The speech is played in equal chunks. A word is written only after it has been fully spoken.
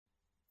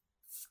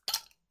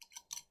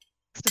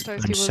Texter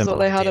And toasty was what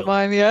they had in deal.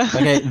 mind, yeah.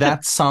 Okay,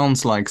 that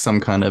sounds like some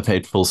kind of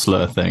hateful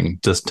slur thing.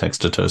 Just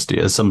text a toasty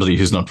as somebody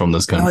who's not from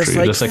this No, country. it's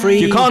like Just like, free.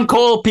 you can't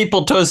call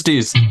people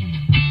toasties.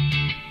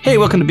 Hey,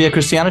 welcome to Beer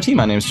Christianity.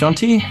 My name's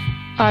Jonty.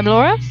 I'm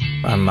Laura.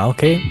 I'm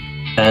Malky.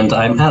 And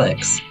I'm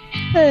Alex.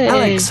 Hey.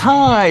 Alex,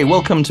 hi.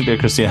 Welcome to Beer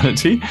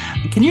Christianity.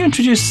 Can you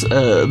introduce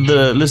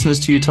the listeners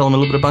to you? Tell them a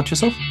little bit about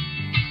yourself.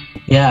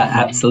 Yeah,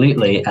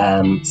 absolutely.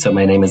 So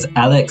my name is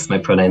Alex. My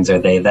pronouns are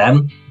they,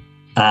 them.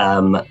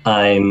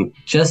 I'm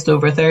just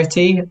over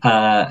 30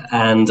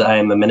 and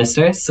I'm a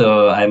minister.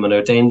 So I'm an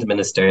ordained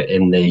minister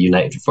in the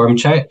United Reformed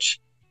Church.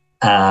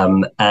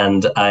 And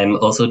I'm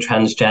also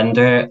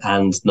transgender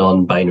and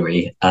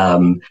non-binary.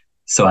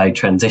 So I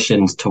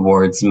transitioned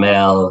towards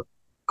male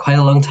quite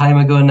a long time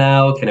ago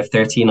now, kind of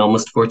 13,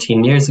 almost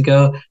 14 years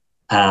ago.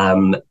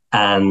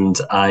 And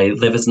I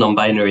live as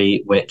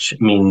non-binary, which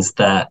means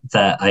that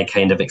I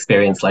kind of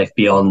experience life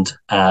beyond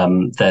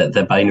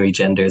the binary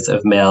genders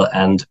of male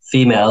and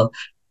female.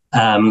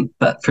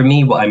 But for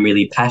me, what I'm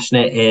really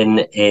passionate in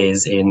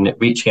is in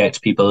reaching out to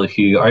people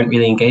who aren't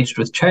really engaged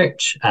with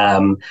church.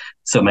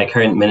 So my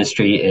current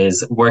ministry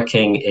is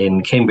working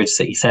in Cambridge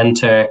city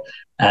centre,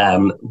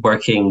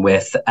 working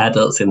with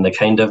adults in the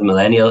kind of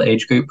millennial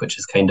age group, which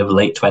is kind of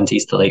late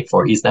 20s to late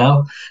 40s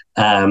now,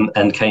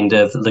 and kind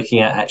of looking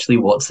at actually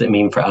what does it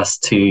mean for us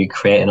to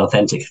create an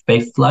authentic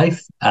faith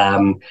life,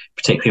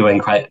 particularly when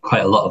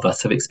quite a lot of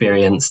us have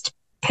experienced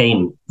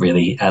pain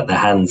really at the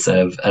hands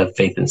of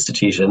faith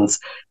institutions.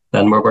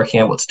 Then we're working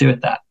out what to do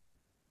with that.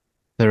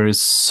 There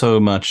is so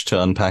much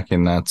to unpack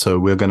in that, so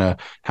we're going to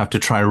have to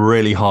try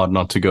really hard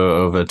not to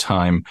go over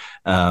time.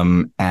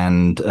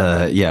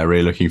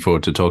 Really looking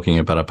forward to talking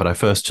about it. But I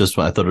thought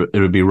it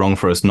would be wrong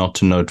for us not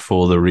to note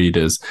for the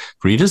readers.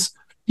 Readers?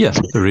 Yeah,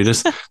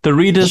 the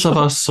readers of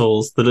our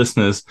souls, the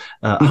listeners,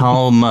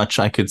 how much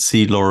I could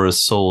see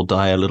Laura's soul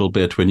die a little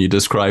bit when you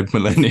described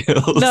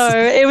millennials. No,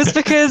 it was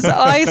because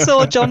I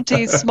saw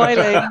Jonty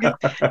smiling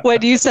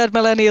when you said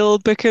millennial,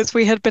 because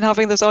we had been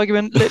having this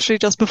argument literally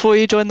just before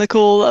you joined the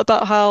call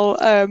about how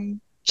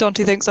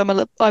Jonty thinks I'm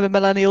a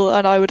millennial,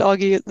 and I would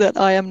argue that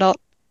I am not.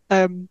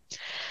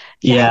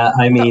 Yeah,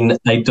 I mean,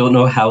 I don't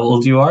know how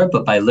old you are,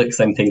 but by looks,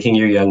 I'm thinking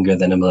you're younger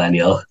than a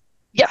millennial.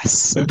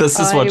 Yes, this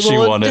is what she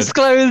wanted.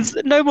 Disclose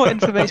no more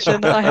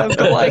information. I have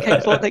got what I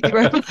came for. Thank you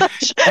very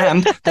much.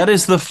 And that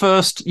is the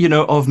first,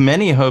 of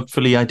many,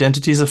 hopefully,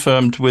 identities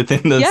affirmed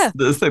within this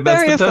thing.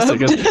 That's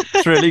fantastic.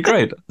 It's really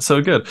great. So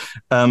good.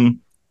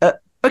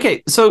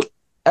 Okay, so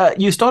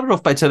you started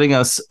off by telling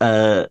us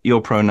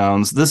your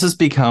pronouns. This has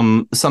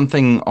become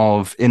something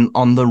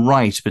on the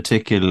right,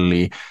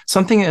 particularly,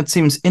 something that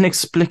seems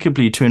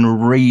inexplicably to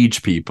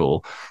enrage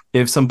people.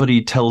 If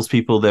somebody tells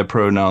people their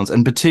pronouns,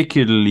 and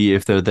particularly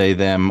if they're they,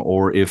 them,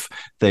 or if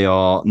they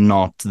are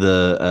not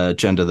the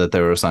gender that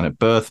they were assigned at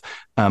birth.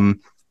 Do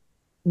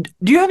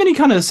you have any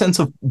kind of sense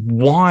of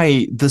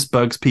why this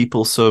bugs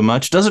people so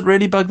much? Does it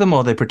really bug them, or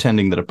are they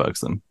pretending that it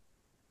bugs them?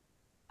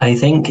 I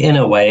think in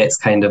a way it's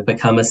kind of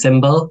become a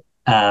symbol.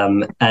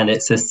 And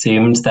it's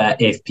assumed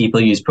that if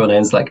people use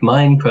pronouns like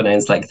mine,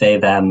 pronouns like they,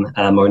 them,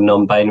 or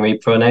non-binary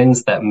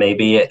pronouns, that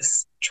maybe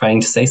it's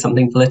trying to say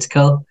something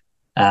political.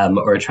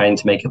 Or trying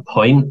to make a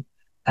point.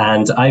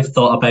 And I've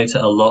thought about it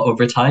a lot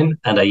over time.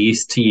 And I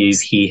used to use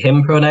he,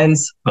 him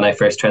pronouns when I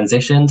first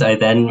transitioned. I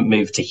then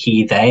moved to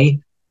he, they.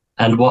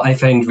 And what I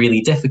found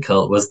really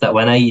difficult was that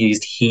when I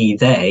used he,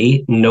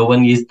 they, no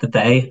one used the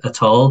they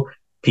at all.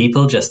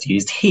 People just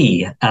used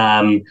he.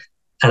 And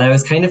I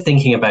was kind of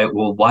thinking about,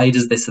 well, why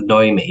does this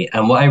annoy me?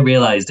 And what I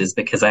realized is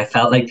because I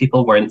felt like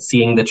people weren't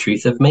seeing the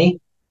truth of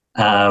me.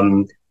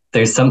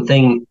 There's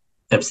something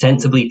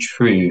ostensibly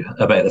true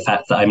about the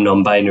fact that I'm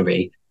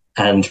non-binary,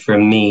 and for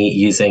me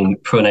using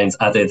pronouns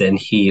other than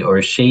he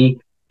or she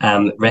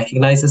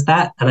recognizes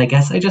that. And I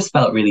guess I just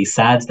felt really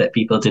sad that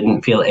people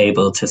didn't feel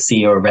able to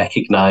see or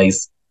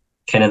recognize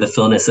kind of the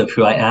fullness of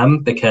who I am,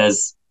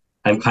 because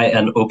I'm quite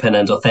an open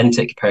and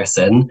authentic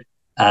person,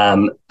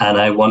 and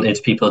I wanted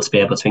people to be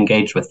able to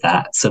engage with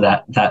that. So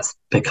that's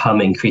become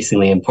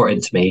increasingly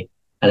important to me,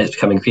 and it's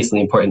become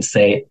increasingly important to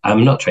say,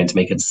 I'm not trying to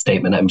make a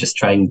statement, I'm just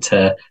trying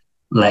to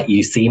let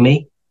you see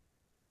me.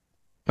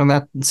 And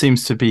that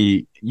seems to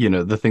be,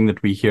 the thing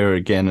that we hear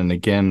again and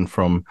again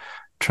from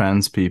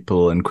trans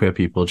people and queer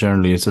people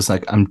generally. It's just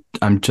like,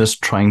 I'm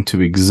just trying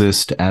to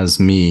exist as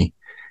me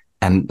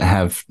and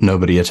have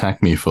nobody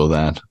attack me for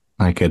that.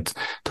 Like, it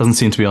doesn't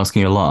seem to be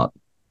asking a lot.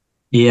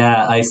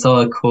 Yeah, I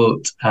saw a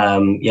quote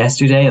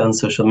yesterday on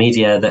social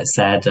media that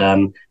said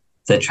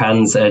the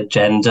trans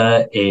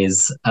agenda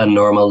is a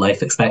normal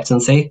life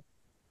expectancy.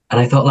 And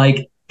I thought,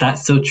 like,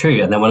 that's so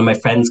true. And then one of my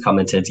friends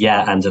commented,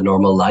 yeah, and a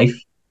normal life.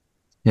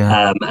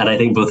 Yeah. And I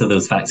think both of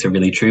those facts are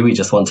really true. We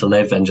just want to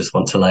live and just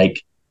want to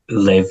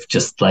live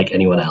just like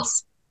anyone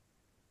else.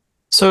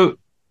 So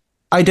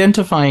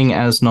identifying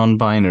as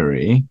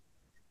non-binary,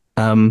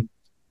 and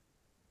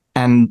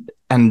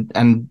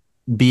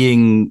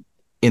being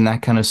in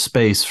that kind of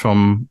space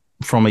from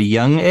a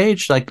young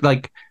age, like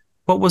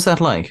what was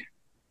that like?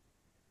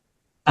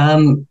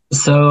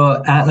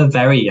 So at a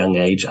very young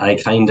age, I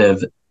kind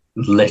of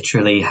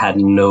literally had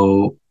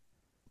no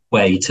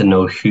way to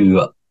know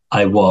who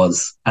I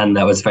was. And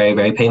that was very,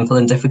 very painful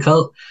and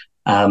difficult.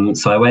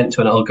 So I went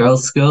to an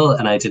all-girls school,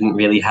 and I didn't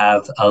really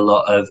have a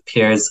lot of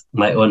peers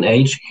my own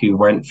age who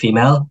weren't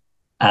female.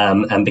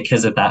 And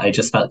because of that, I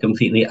just felt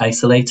completely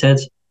isolated.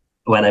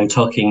 When I'm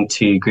talking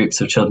to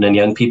groups of children and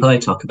young people, I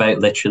talk about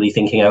literally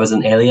thinking I was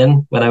an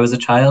alien when I was a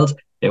child.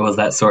 It was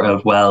that sort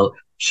of, well,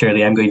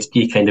 surely I'm going to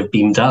be kind of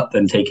beamed up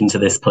and taken to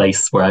this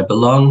place where I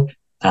belong.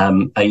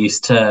 I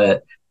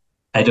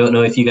don't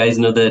know if you guys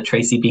know the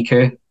Tracy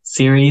Beaker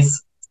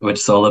series, which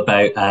is all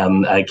about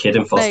a kid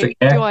in foster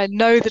care. Do I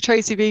know the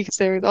Tracy Beaker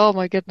series? Oh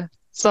my goodness.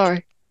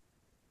 Sorry.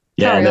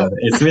 Yeah, no,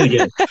 it's really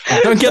good.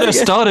 Don't get us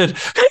started.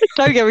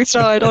 Don't get me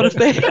started,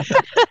 honestly.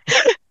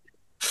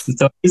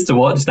 So I used to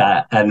watch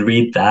that and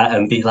read that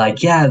and be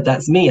like, yeah,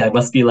 that's me. I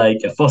must be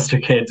like a foster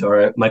kid,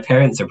 or my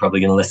parents are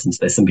probably going to listen to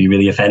this and be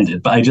really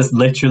offended. But I just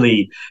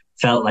literally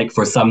felt like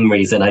for some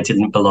reason I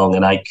didn't belong,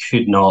 and I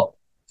could not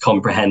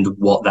comprehend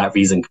what that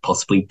reason could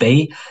possibly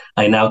be.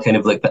 I now kind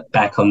of look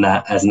back on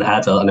that as an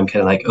adult, and I'm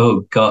kind of like,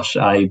 oh gosh,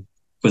 I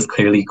was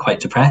clearly quite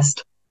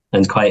depressed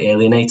and quite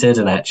alienated.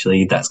 And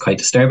actually, that's quite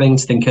disturbing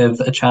to think of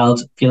a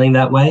child feeling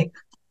that way.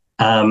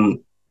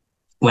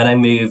 When I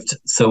moved,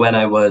 so when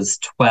I was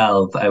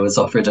 12, I was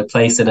offered a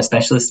place in a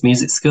specialist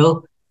music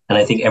school. And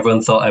I think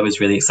everyone thought I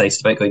was really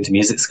excited about going to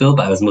music school,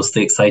 but I was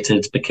mostly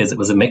excited because it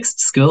was a mixed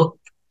school.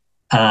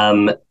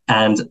 And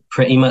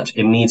pretty much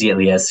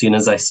immediately, as soon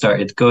as I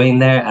started going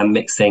there and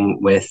mixing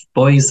with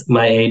boys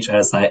my age, I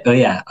was like, oh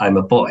yeah, I'm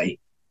a boy.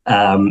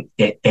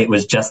 It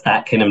was just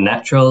that kind of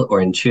natural or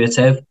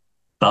intuitive.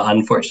 But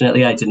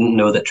unfortunately, I didn't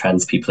know that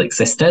trans people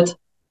existed.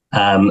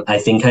 I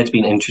think I'd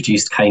been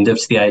introduced kind of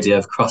to the idea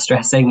of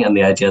cross-dressing and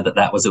the idea that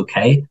that was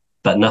okay,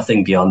 but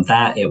nothing beyond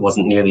that. It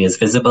wasn't nearly as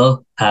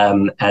visible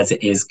as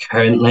it is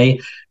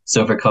currently.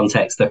 So for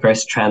context, the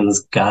first trans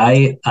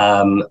guy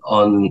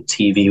on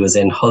TV was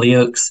in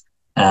Hollyoaks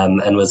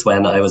and was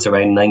when I was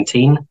around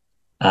 19.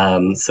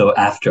 So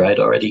after I'd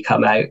already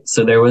come out.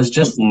 So there was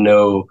just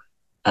no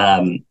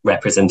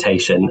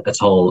representation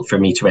at all for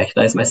me to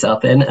recognize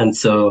myself in. And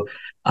so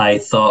I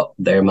thought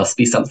there must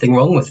be something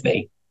wrong with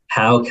me.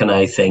 How can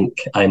I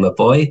think I'm a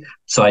boy?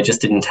 So I just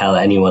didn't tell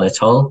anyone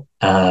at all.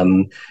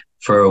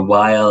 For a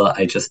while,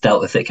 I just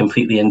dealt with it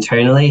completely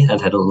internally and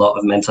had a lot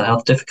of mental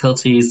health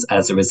difficulties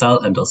as a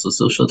result, and also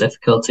social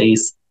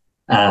difficulties.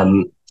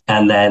 And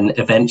then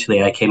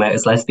eventually I came out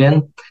as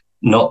lesbian,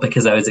 not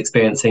because I was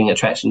experiencing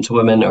attraction to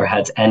women or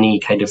had any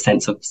kind of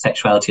sense of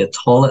sexuality at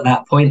all at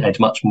that point. I'd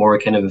much more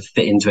kind of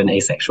fit into an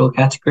asexual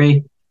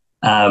category.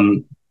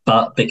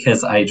 But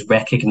because I'd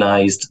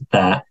recognized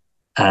that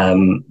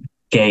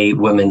gay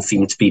women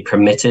seem to be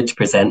permitted to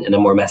present in a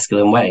more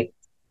masculine way,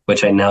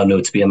 which I now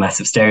know to be a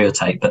massive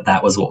stereotype, but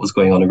that was what was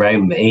going on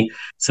around me.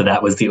 So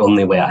that was the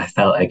only way I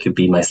felt I could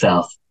be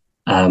myself.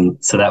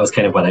 So that was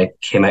kind of when I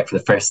came out for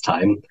the first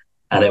time.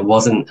 And it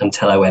wasn't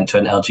until I went to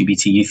an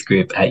LGBT youth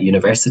group at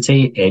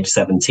university, age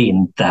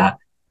 17, that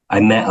I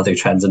met other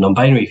trans and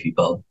non-binary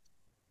people.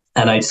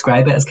 And I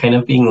describe it as kind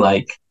of being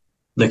like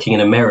looking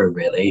in a mirror,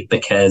 really,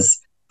 because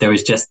there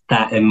was just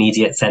that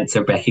immediate sense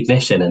of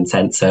recognition and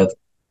sense of,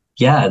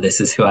 yeah, this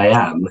is who I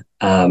am.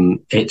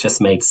 It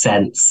just made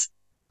sense.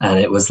 And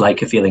it was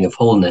like a feeling of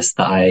wholeness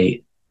that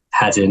I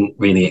hadn't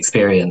really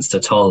experienced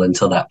at all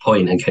until that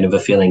point, and kind of a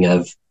feeling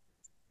of,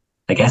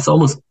 I guess,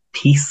 almost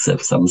peace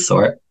of some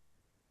sort.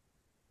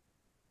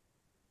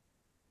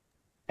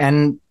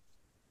 And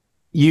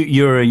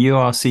you're a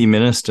URC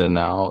minister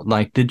now.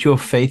 Like, did your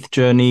faith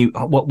journey,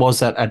 what was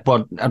that? At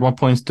what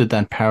points did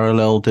that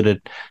parallel?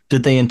 Did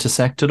they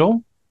intersect at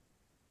all?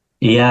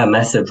 Yeah,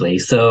 massively.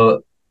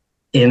 So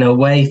in a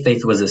way,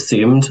 faith was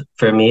assumed.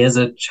 For me as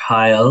a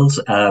child,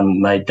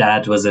 my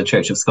dad was a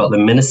Church of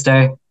Scotland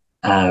minister.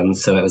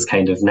 So it was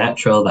kind of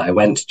natural that I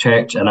went to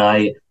church.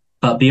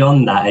 But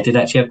beyond that, I did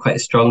actually have quite a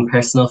strong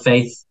personal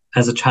faith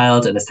as a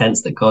child, in a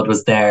sense that God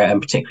was there,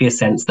 and particularly a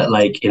sense that,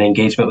 like, in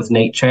engagement with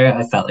nature,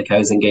 I felt like I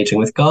was engaging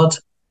with God.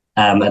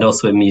 And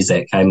also in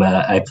music.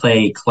 I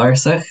play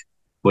Clare-Young,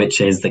 which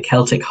is the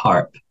Celtic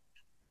harp.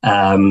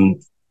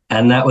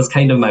 And that was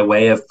kind of my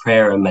way of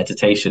prayer and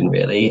meditation,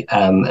 really,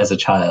 as a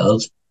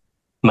child.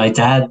 My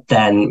dad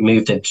then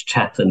moved into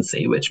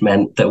chaplaincy, which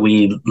meant that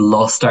we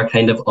lost our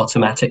kind of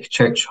automatic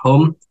church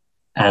home.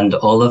 And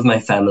all of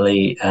my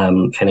family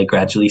kind of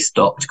gradually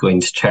stopped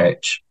going to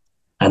church.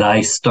 And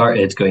I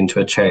started going to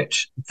a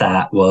church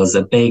that was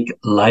a big,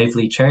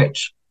 lively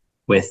church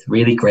with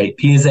really great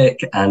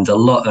music and a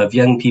lot of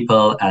young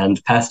people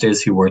and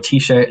pastors who wore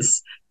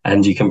T-shirts.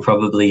 And you can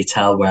probably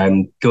tell where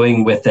I'm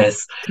going with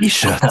this.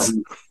 T-shirts.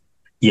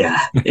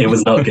 Yeah, it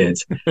was not good.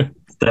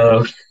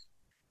 So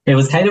it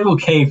was kind of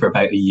okay for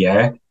about a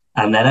year.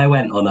 And then I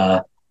went on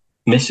a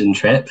mission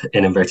trip,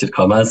 in inverted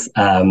commas,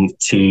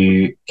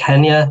 to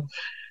Kenya,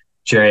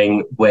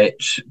 during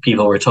which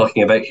people were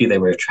talking about who they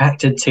were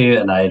attracted to.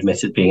 And I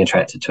admitted being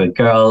attracted to a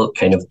girl,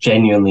 kind of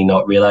genuinely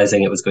not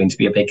realizing it was going to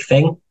be a big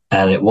thing.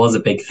 And it was a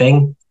big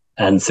thing.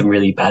 And some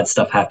really bad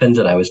stuff happened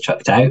and I was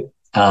chucked out.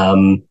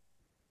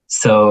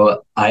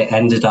 So I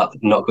ended up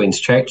not going to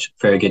church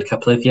for a good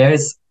couple of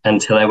years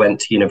until I went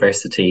to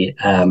university,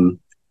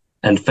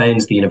 and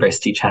found the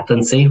university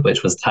chaplaincy,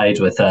 which was tied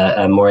with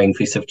a more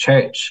inclusive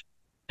church,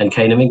 and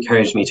kind of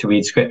encouraged me to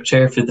read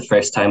scripture for the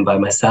first time by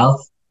myself.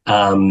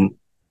 And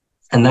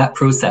that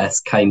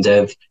process kind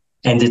of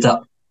ended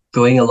up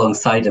going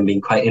alongside and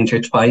being quite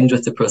intertwined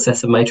with the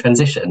process of my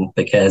transition,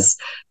 because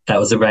that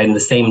was around the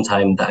same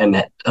time that I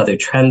met other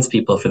trans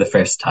people for the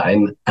first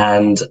time.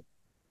 And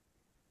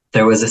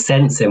there was a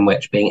sense in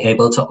which being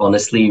able to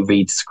honestly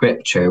read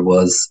scripture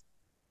was,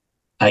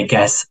 I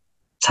guess,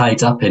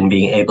 tied up in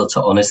being able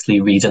to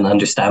honestly read and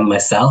understand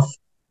myself.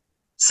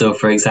 So,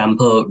 for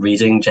example,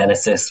 reading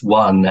Genesis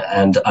 1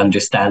 and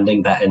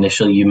understanding that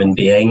initial human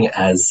being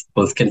as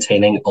both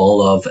containing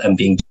all of and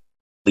being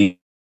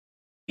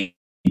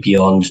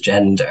beyond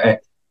gender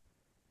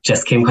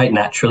just came quite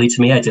naturally to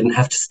me. I didn't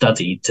have to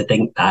study to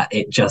think that.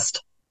 It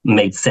just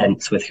made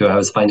sense with who I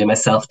was finding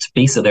myself to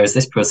be. So there was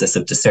this process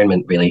of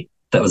discernment, really,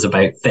 that was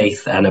about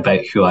faith and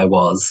about who I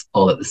was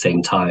all at the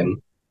same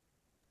time.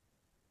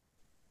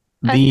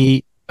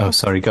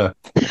 Sorry, go.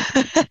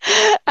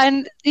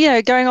 And,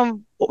 going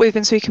on what we've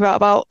been speaking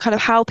about kind of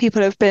how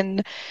people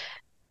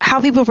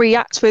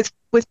react with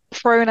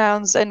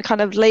pronouns and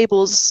kind of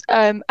labels,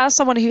 as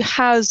someone who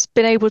has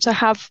been able to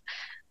have,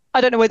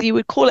 I don't know whether you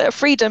would call it a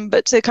freedom,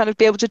 but to kind of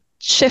be able to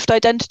shift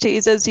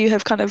identities as you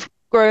have kind of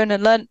grown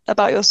and learnt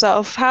about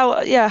yourself. How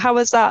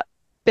has that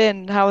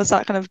been? How has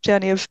that kind of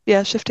journey of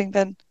shifting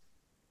been?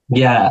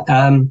 Yeah,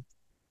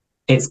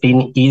 it's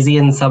been easy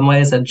in some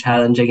ways and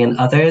challenging in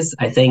others.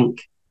 I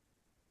think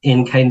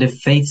in kind of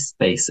faith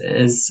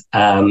spaces,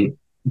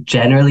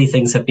 generally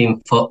things have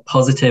been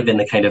positive in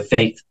the kind of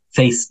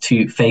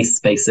face-to-face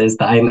spaces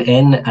that I'm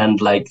in, and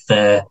like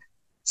the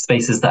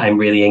spaces that I'm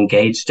really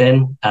engaged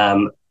in.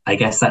 I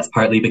guess that's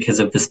partly because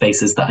of the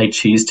spaces that I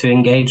choose to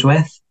engage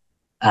with.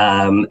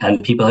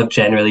 And people have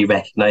generally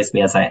recognized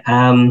me as I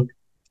am.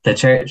 The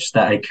church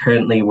that I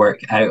currently work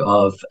out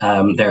of,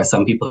 there are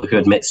some people who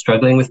admit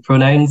struggling with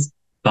pronouns,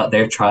 but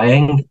they're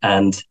trying.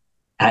 And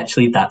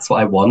actually, that's what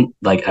I want.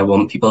 Like, I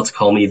want people to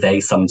call me they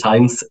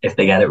sometimes if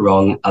they get it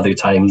wrong. Other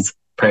times,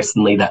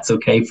 personally, that's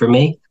okay for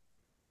me.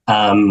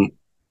 But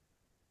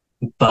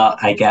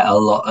I get a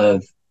lot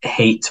of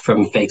hate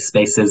from faith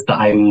spaces that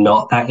I'm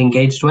not that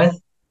engaged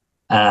with.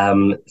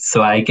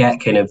 So I get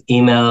kind of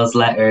emails,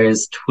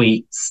 letters,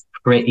 tweets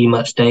pretty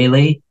much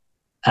daily.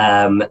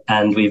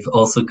 And we've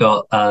also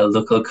got a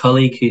local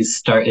colleague who's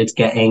started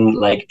getting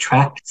like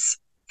tracts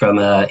from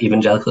an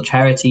evangelical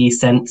charity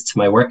sent to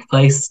my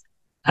workplace,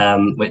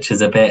 which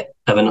is a bit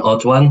of an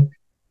odd one.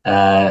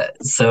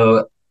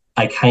 So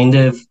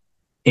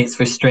it's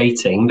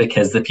frustrating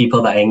because the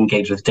people that I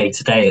engage with day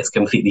to day, it's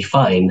completely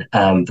fine.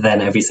 But then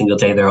every single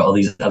day, there are all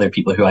these other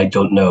people who I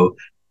don't know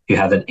who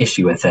have an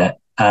issue with it.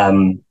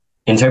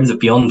 In terms of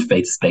beyond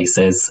faith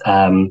spaces,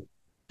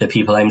 the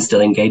people I'm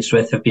still engaged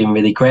with have been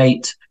really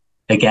great.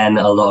 Again,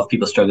 a lot of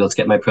people struggle to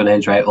get my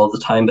pronouns right all the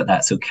time, but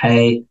that's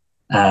okay.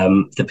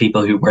 The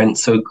people who weren't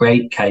so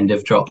great kind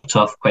of dropped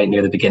off quite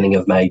near the beginning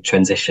of my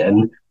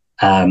transition.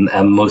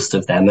 And most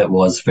of them, it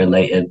was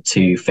related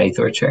to faith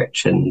or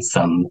church in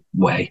some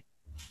way.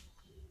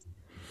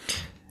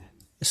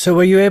 So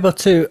were you able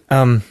to,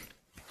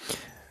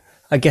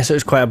 I guess it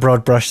was quite a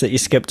broad brush that you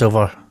skipped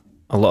over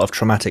a lot of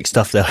traumatic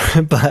stuff there,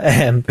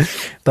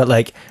 but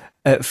like,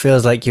 it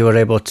feels like you were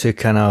able to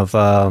kind of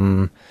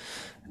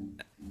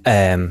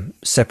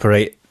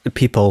separate the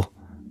people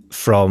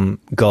from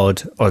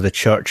God or the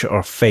church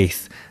or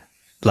faith.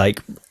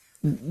 Like,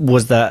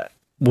 was that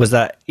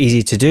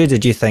easy to do?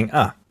 Did you think,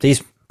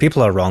 these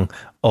people are wrong,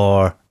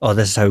 or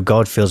this is how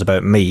God feels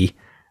about me?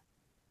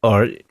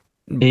 Or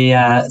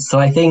yeah, so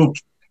I think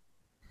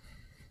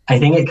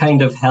it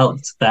kind of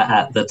helped that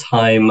at the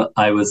time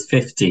I was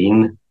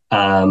 15,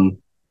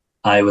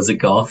 I was a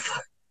goth.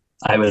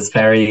 I was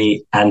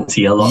very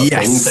anti a lot of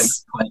things. I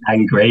was quite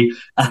angry.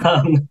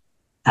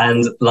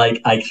 And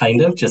like, I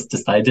kind of just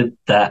decided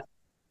that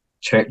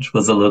church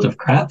was a load of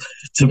crap,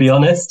 to be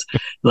honest.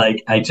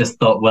 Like, I just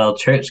thought, well,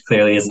 church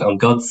clearly isn't on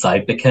God's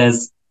side,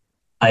 because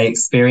I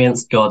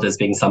experienced God as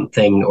being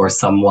something or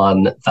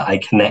someone that I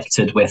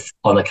connected with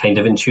on a kind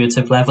of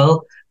intuitive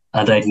level.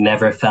 And I'd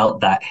never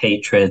felt that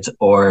hatred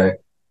or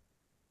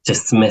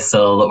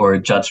dismissal or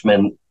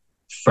judgment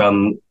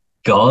from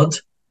God.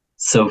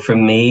 So for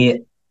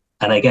me,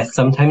 and I guess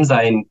sometimes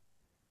I'm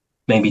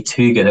maybe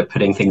too good at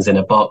putting things in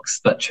a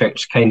box, but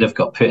church kind of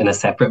got put in a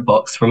separate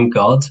box from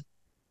God.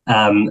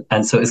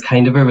 And so it was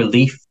kind of a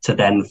relief to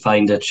then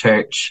find a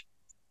church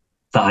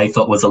that I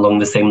thought was along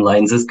the same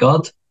lines as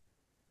God,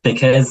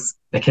 because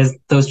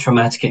those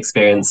traumatic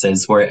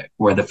experiences were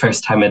the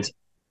first time I'd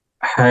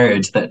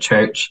heard that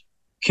church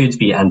could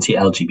be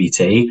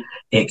anti-LGBT.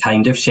 It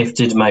kind of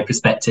shifted my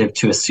perspective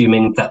to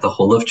assuming that the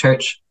whole of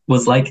church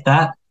was like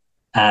that,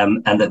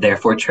 and that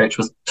therefore church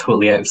was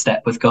totally out of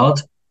step with God.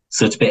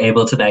 So to be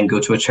able to then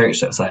go to a church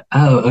that was like,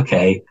 oh,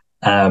 okay,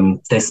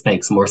 this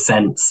makes more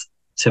sense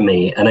to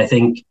me. And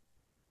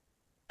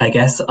I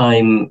guess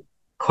I'm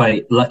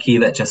quite lucky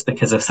that just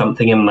because of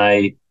something in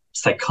my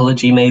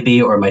psychology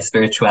maybe, or my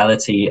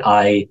spirituality,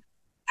 I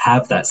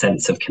have that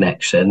sense of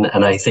connection.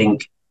 And I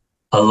think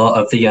a lot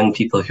of the young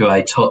people who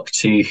I talk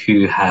to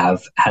who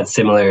have had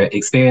similar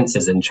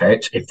experiences in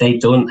church, if they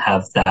don't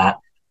have that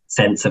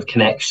sense of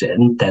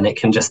connection, then it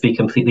can just be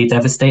completely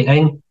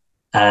devastating.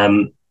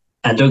 And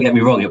don't get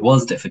me wrong, it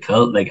was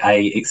difficult. Like,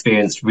 I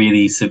experienced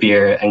really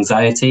severe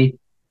anxiety,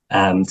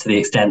 to the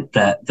extent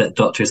that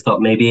doctors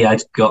thought maybe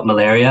I'd got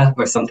malaria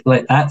or something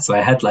like that. So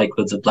I had like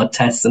loads of blood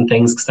tests and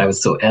things because I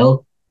was so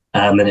ill.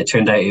 And it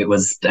turned out it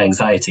was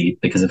anxiety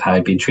because of how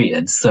I'd been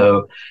treated.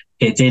 So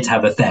it did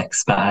have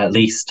effects, but at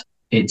least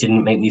it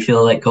didn't make me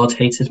feel like God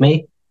hated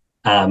me.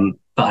 But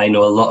I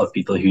know a lot of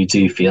people who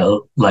do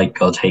feel like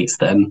God hates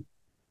them,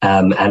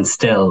 and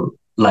still,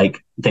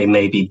 like, they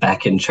may be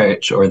back in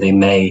church or they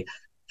may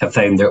have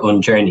found their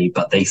own journey,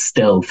 but they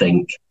still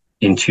think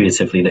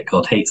intuitively that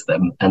God hates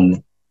them.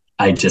 And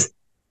I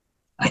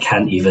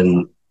can't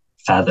even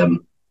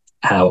fathom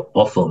how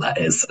awful that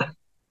is.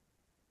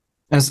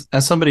 As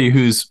somebody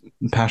who's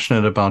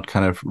passionate about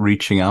kind of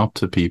reaching out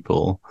to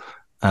people,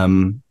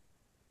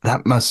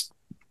 that must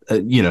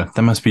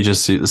be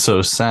just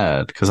so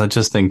sad, because I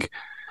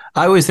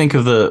always think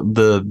of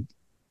the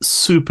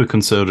super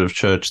conservative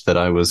church that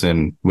I was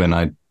in when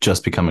I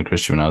just became a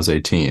Christian when I was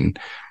 18,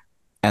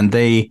 and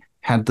they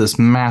had this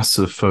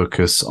massive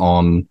focus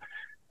on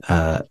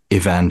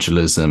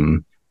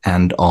evangelism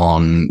and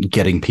on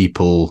getting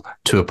people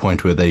to a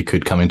point where they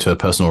could come into a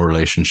personal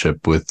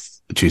relationship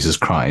with Jesus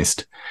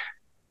Christ.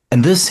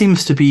 And this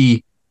seems to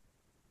be,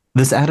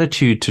 this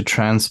attitude to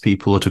trans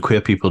people or to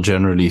queer people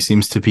generally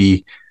seems to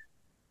be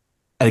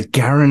a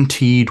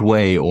guaranteed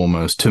way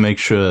almost to make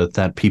sure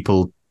that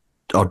people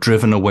are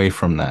driven away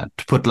from that,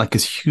 to put like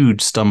this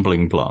huge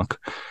stumbling block.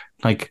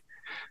 Like,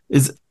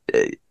 is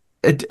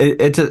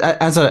it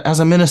as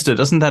a minister,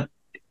 doesn't that,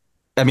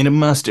 I mean, it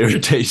must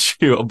irritate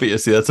you,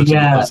 obviously. That's such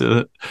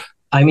a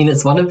I mean,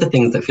 it's one of the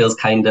things that feels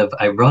kind of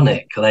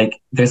ironic.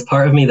 Like, there's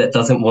part of me that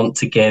doesn't want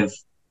to give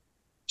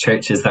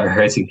churches that are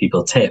hurting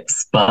people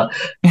tips, but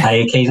I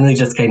occasionally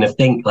just kind of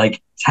think,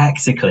 like,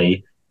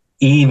 tactically,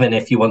 even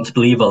if you want to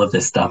believe all of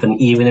this stuff, and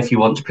even if you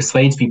want to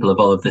persuade people of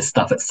all of this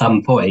stuff at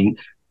some point,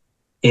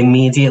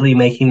 immediately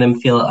making them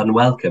feel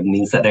unwelcome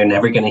means that they're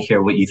never going to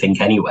hear what you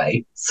think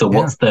anyway. So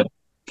what's the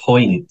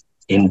point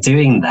in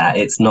doing that?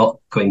 It's not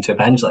going to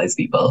evangelize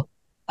people.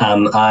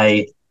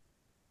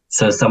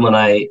 So someone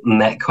I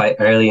met quite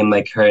early in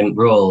my current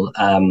role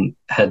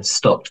had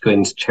stopped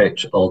going to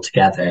church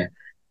altogether.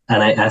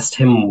 And I asked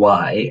him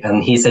why.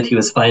 And he said he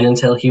was fine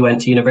until he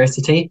went to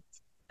university.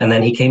 And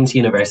then he came to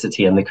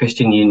university, and the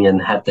Christian Union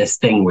had this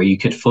thing where you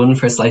could phone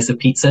for a slice of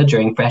pizza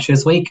during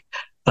Freshers Week.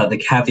 But the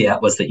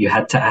caveat was that you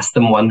had to ask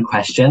them one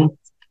question.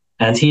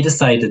 And he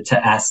decided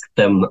to ask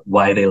them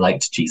why they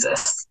liked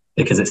Jesus,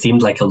 because it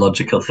seemed like a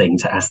logical thing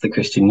to ask the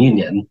Christian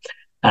Union.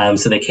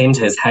 So they came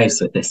to his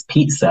house with this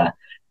pizza.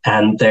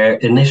 And their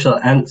initial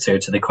answer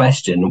to the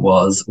question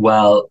was,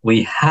 well,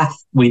 we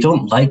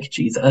don't like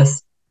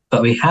Jesus,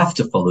 but we have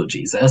to follow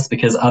Jesus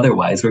because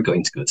otherwise we're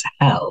going to go to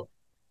hell.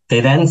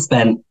 They then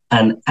spent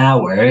an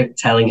hour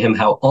telling him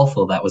how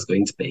awful that was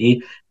going to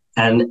be.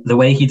 And the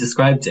way he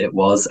described it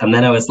was, and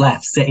then I was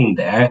left sitting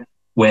there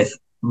with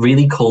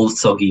really cold,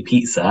 soggy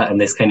pizza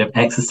and this kind of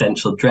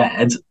existential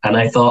dread. And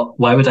I thought,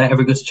 why would I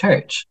ever go to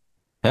church?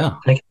 Yeah.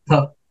 And I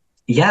thought,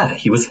 yeah,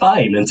 he was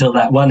fine until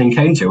that one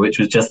encounter, which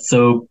was just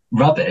so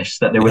rubbish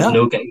that there was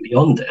no getting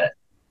beyond it.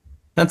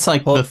 That's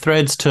like the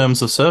Threads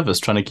terms of service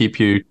trying to keep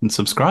you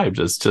subscribed.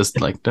 It's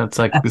just like,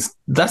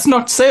 that's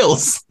not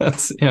sales.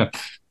 That's,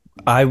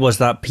 I was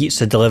that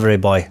pizza delivery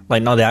boy,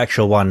 like not the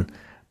actual one,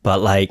 but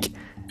like,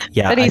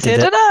 yeah. And he's here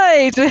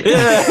tonight.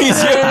 Yeah,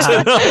 he's here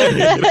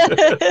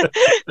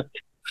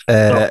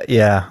tonight.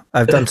 Yeah,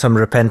 I've done some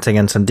repenting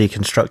and some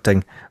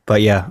deconstructing,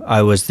 but yeah,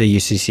 I was the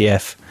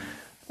UCCF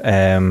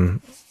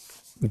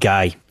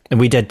guy, and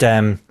we did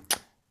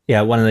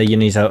one of the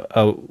unis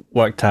I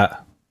worked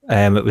at,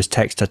 it was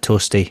text a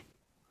toasty.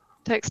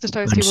 Text a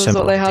toasty was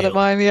what they had at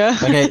mine, yeah.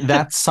 Okay,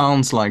 that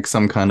sounds like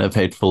some kind of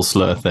hateful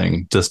slur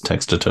thing. Just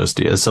text a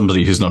toasty. As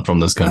somebody who's not from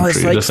this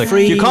country, like just like,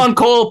 you can't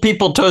call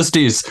people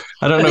toasties.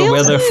 I don't know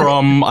where they're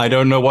from. I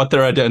don't know what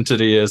their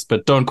identity is,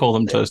 but don't call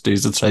them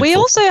toasties. It's hateful. We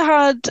also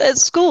had at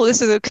school,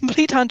 this is a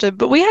complete tangent,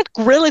 but we had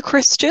Grill a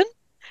Christian,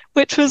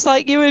 which was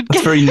like you would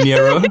That's very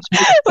narrow. but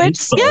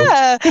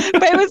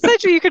it was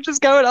literally you could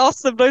just go and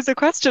ask them loads of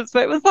questions.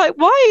 But it was like,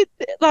 why?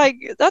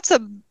 Like, that's a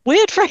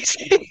weird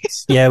phrasing.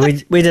 Yeah,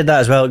 we did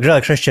that as well. Grill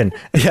a Christian.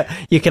 Yeah,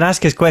 you can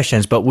ask us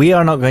questions, but we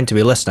are not going to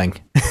be listening.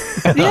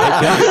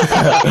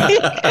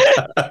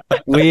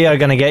 We are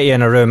going to get you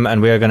in a room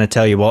and we are going to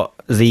tell you what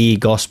the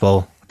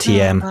gospel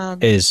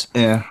TM is.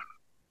 Yeah.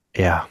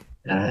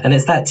 And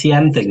it's that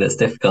TM thing that's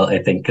difficult,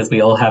 I think, because we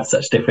all have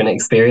such different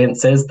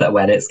experiences that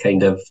when it's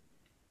kind of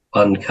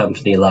on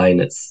company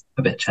line, it's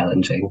a bit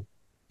challenging.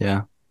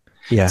 Yeah.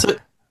 So,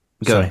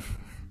 sorry.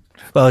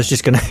 Well, I was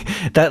just gonna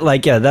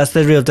that's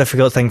the real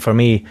difficult thing for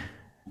me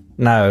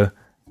now.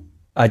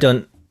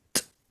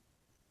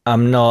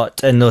 I'm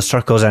not in those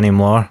circles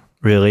anymore,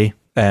 really.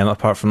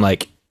 Apart from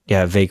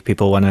vague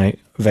people when I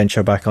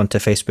venture back onto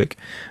Facebook.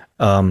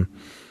 But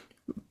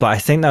I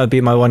think that would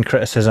be my one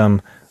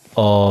criticism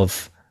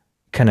of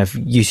kind of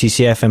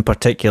UCCF in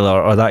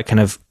particular, or that kind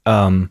of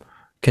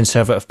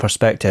conservative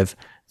perspective,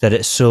 that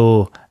it's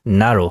so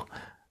narrow,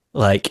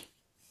 like,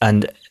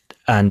 and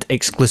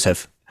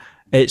exclusive.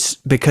 It's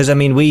because, I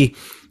mean,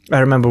 I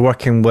remember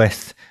working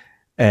with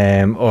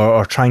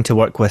or trying to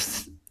work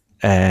with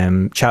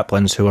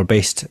chaplains who were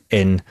based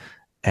in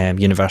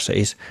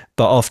universities,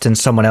 but often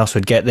someone else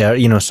would get there,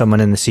 you know,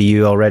 someone in the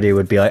CU already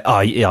would be like,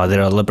 oh yeah,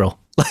 they're a liberal.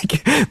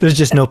 Like, there's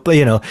just no,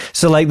 you know,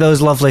 so like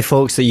those lovely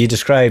folks that you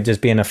described as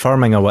being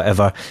affirming or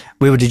whatever,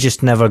 we would have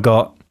just never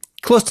got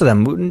close to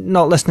them,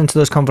 not listening to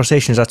those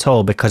conversations at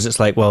all, because it's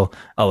like, well,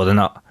 they're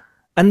not,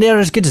 and they're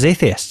as good as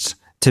atheists,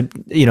 to,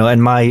 you know,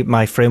 in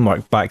my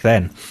framework back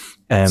then.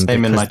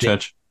 Same in my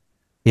church.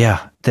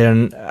 Yeah,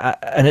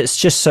 and it's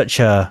just such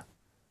a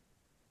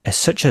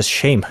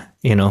shame,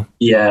 you know.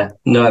 Yeah,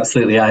 no,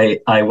 absolutely.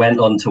 I went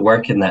on to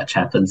work in that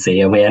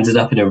chaplaincy, and we ended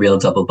up in a real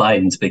double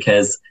bind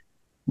because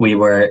we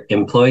were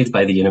employed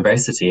by the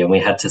university and we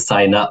had to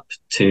sign up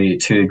to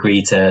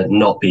agree to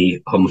not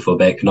be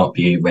homophobic, not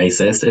be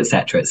racist,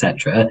 etc.,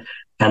 etc.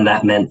 And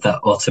that meant that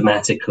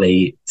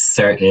automatically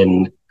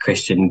certain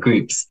Christian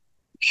groups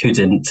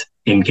couldn't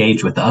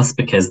engage with us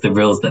because the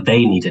rules that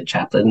they needed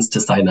chaplains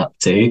to sign up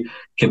to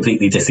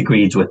completely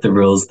disagreed with the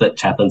rules that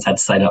chaplains had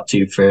to sign up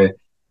to for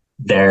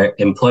their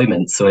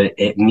employment. So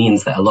it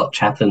means that a lot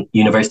of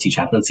university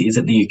chaplaincies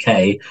in the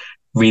UK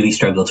really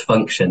struggle to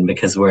function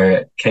because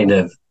we're kind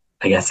of,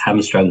 I guess,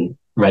 hamstrung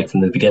right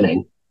from the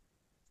beginning.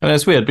 And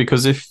it's weird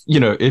because if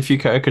you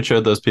caricature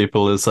those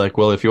people, it's like,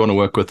 well, if you want to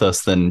work with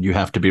us, then you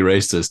have to be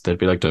racist. They'd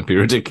be like, don't be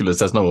ridiculous.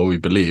 That's not what we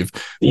believe.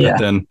 Yeah.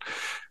 But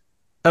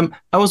then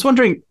I was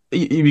wondering,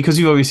 because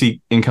you obviously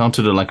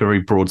encountered a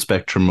very broad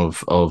spectrum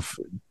of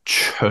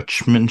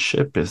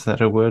churchmanship. Is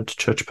that a word?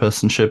 Church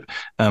personship.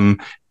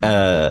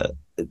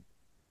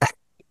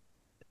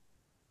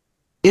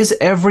 Is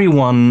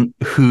everyone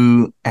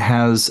who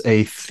has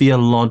a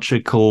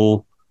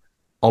theological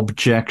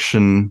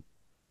objection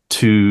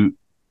to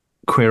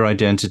queer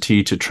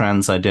identity, to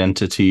trans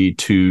identity,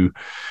 to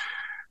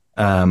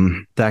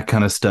that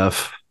kind of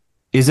stuff,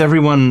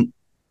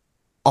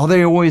 are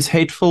they always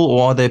hateful,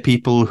 or are there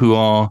people who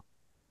are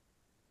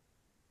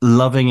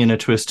loving in a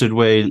twisted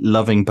way,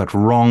 loving but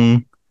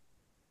wrong?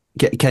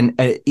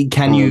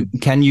 Can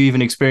you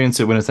even experience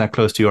it when it's that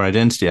close to your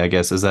identity? I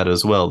guess, is that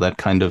as well, that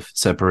kind of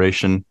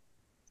separation?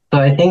 So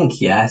I think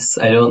yes.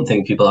 I don't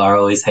think people are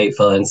always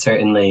hateful, and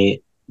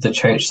certainly the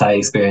church that I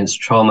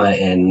experienced trauma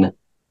in,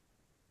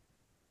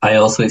 I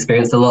also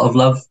experienced a lot of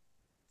love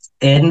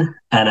in,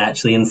 and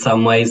actually in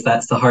some ways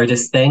that's the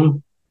hardest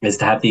thing, is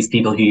to have these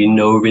people who you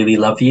know really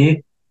love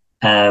you,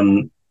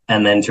 and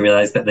then to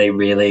realize that they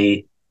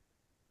really,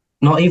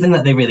 not even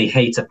that they really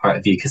hate a part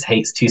of you, because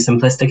hate's too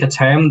simplistic a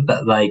term,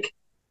 but like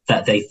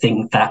that they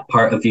think that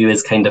part of you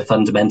is kind of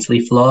fundamentally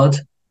flawed.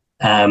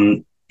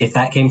 If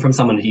that came from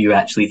someone who you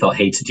actually thought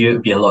hated you, it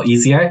would be a lot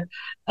easier.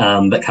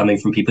 But coming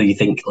from people you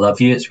think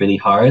love you, it's really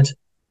hard.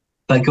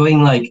 But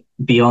going like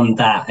beyond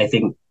that, I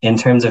think in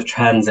terms of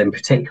trans in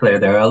particular,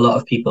 there are a lot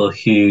of people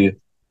who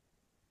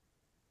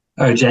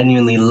are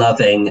genuinely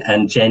loving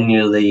and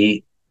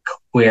genuinely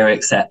queer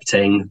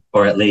accepting,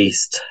 or at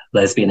least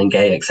lesbian and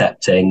gay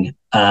accepting,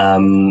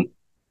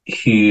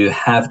 who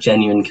have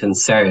genuine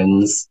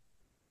concerns.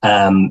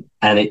 And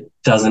it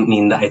doesn't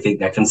mean that I think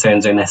their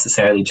concerns are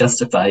necessarily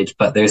justified,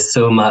 but there's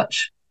so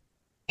much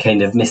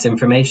kind of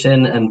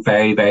misinformation and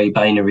very, very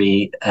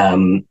binary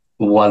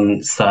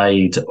one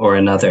side or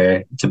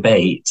another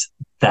debate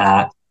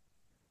that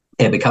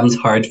it becomes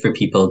hard for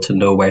people to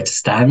know where to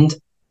stand.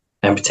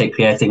 And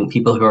particularly, I think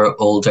people who are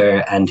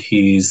older and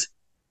whose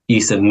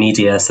use of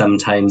media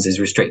sometimes is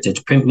restricted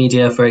to print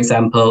media, for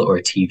example, or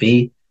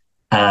TV.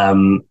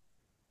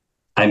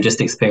 I'm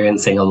just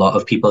experiencing a lot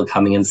of people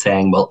coming and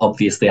saying, well,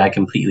 obviously I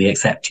completely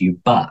accept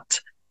you, but,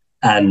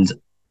 and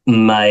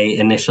my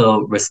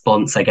initial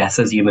response, I guess,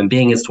 as a human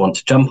being is to want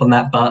to jump on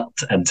that but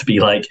and to be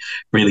like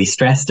really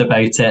stressed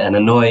about it and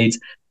annoyed.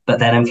 But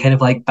then I'm kind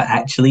of like, but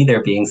actually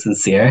they're being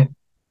sincere.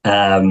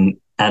 And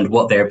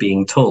what they're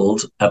being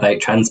told about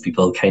trans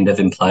people kind of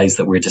implies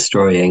that we're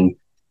destroying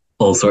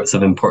all sorts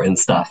of important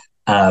stuff.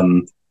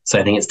 So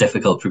I think it's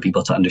difficult for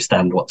people to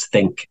understand what to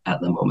think at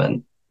the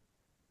moment.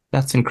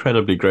 That's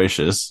incredibly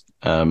gracious.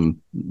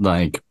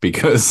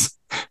 Because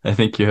I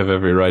think you have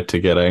every right to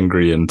get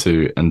angry and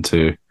to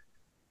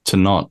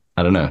not,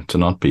 I don't know, to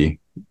not be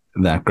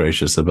that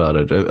gracious about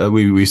it.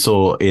 We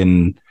saw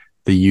in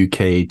the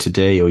UK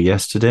today or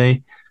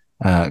yesterday,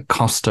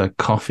 Costa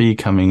Coffee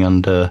coming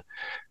under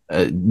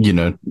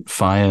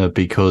fire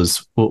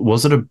because,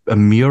 was it a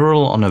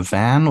mural on a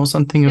van or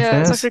something?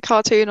 Yeah, it's like a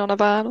cartoon on a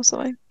van or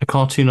something. A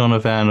cartoon on a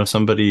van of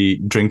somebody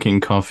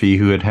drinking coffee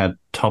who had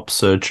top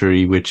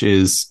surgery, which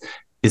is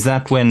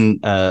that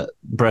when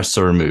breasts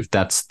are removed?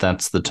 That's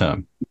the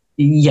term.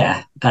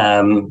 Yeah.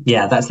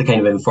 That's the kind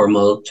of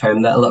informal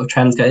term that a lot of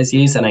trans guys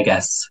use. And I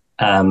guess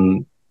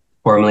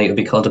formally it would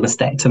be called a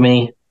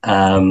mastectomy.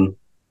 So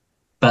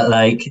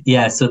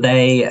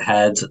they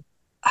had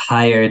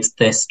hired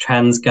this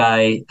trans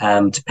guy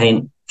to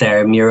paint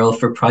their mural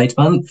for Pride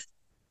Month.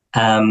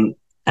 And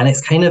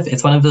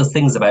it's one of those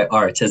things about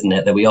art, isn't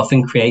it? That we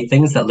often create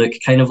things that look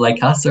kind of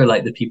like us or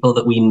like the people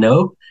that we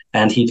know.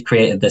 And he'd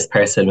created this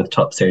person with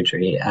top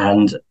surgery.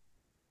 And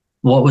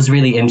what was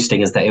really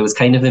interesting is that it was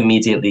kind of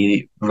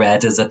immediately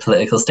read as a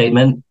political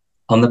statement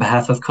on the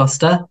behalf of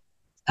Costa.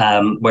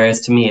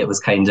 Whereas to me, it was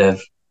kind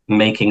of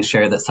making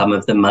sure that some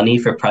of the money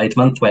for Pride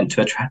Month went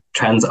to a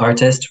trans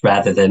artist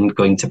rather than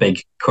going to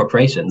big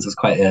corporations. It was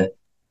quite a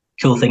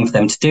cool thing for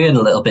them to do and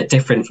a little bit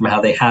different from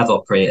how they have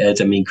operated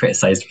and been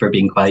criticised for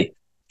being quite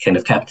kind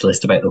of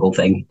capitalist about the whole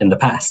thing in the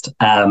past.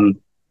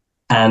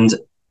 And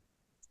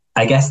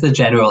I guess the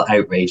general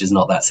outrage is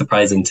not that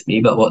surprising to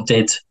me, but what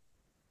did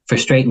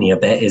frustrate me a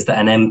bit is that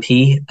an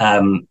MP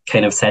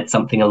kind of said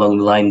something along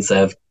the lines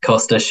of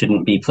Costa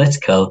shouldn't be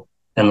political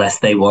unless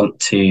they want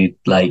to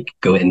like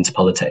go into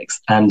politics.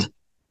 And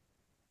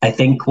I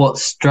think what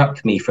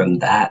struck me from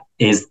that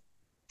is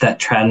that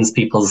trans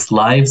people's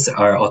lives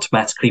are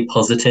automatically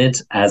posited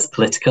as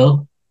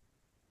political.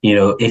 You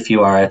know, if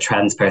you are a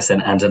trans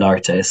person and an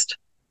artist,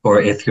 or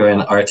if you're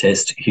an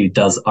artist who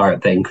does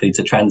art that includes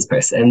a trans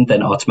person,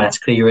 then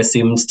automatically you're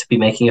assumed to be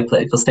making a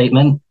political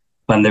statement,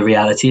 when the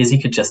reality is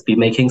you could just be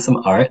making some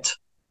art,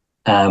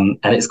 and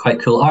it's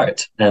quite cool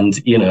art. And,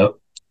 you know,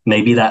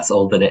 maybe that's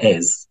all that it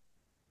is.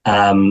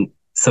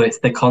 So it's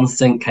the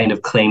constant kind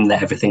of claim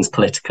that everything's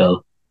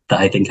political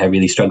that I think I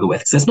really struggle with.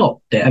 Because it's not,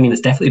 I mean,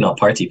 it's definitely not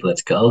party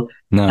political.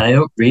 No. And I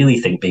don't really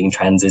think being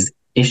trans is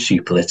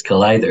issue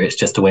political either. It's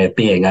just a way of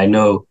being. I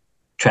know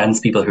trans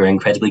people who are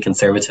incredibly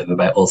conservative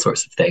about all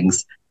sorts of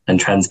things, and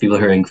trans people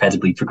who are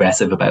incredibly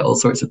progressive about all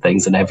sorts of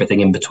things, and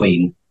everything in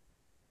between.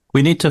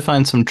 We need to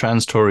find some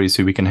trans Tories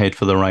who we can hate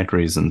for the right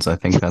reasons. I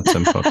think that's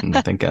important.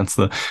 I think that's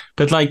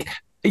but like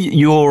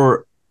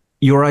your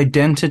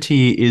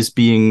identity is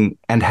being,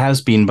 and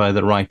has been by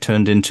the right,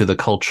 turned into the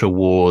culture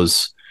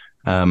wars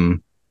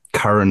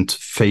current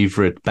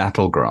favorite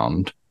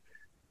battleground.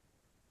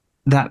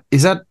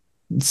 Is that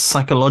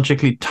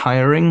psychologically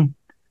tiring?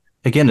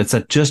 Again, it's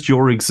that just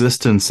your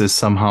existence is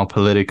somehow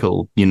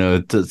political. You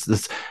know,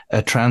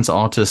 a trans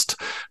artist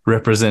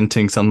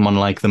representing someone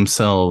like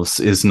themselves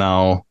is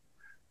now,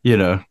 you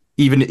know,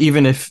 even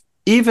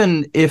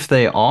if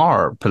they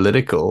are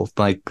political,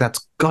 like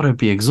that's got to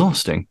be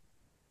exhausting.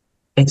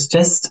 It's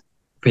just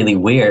really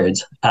weird.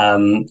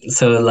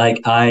 So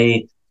like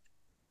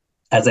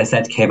as I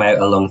said, came out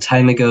a long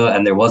time ago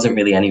and there wasn't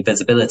really any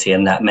visibility,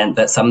 and that meant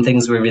that some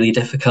things were really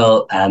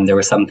difficult and there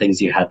were some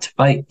things you had to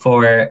fight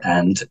for,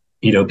 and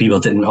you know, people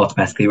didn't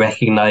automatically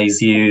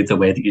recognize you the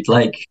way that you'd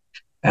like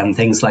and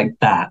things like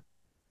that.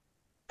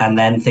 And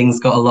then things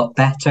got a lot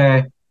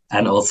better.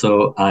 And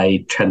also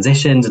I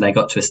transitioned and I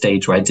got to a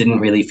stage where I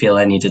didn't really feel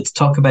I needed to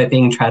talk about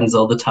being trans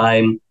all the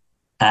time.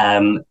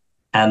 And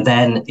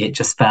then it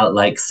just felt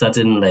like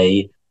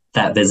suddenly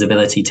that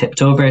visibility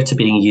tipped over to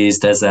being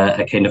used as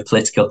a kind of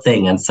political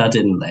thing. And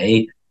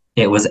suddenly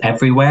it was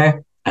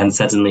everywhere. And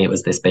suddenly it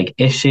was this big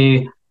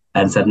issue.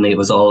 And suddenly it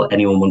was all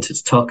anyone wanted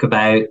to talk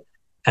about.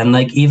 And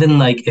like, even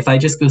like, if I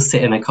just go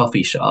sit in a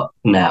coffee shop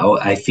now,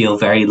 I feel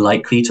very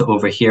likely to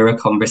overhear a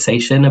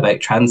conversation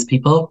about trans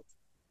people.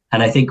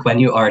 And I think when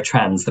you are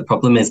trans, the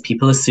problem is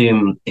people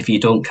assume if you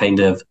don't kind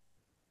of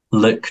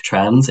look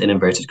trans, in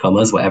inverted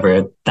commas,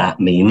 whatever that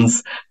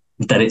means,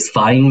 that it's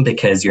fine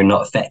because you're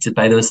not affected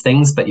by those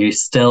things, but you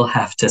still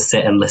have to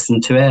sit and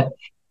listen to it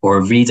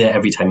or read it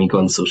every time you go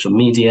on social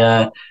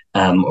media,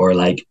 or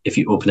like if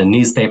you open a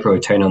newspaper or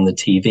turn on the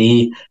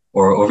TV,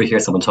 or overhear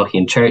someone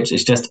talking in church.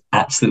 It's just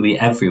absolutely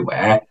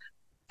everywhere.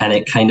 And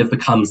it kind of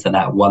becomes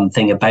that one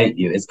thing about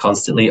you is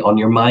constantly on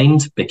your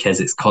mind because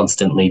it's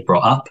constantly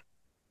brought up.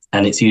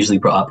 And it's usually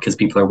brought up because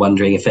people are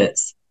wondering if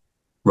it's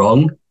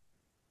wrong.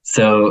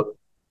 So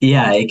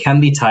yeah, it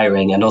can be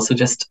tiring and also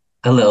just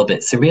a little bit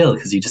surreal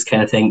because you just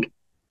kind of think,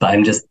 but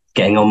I'm just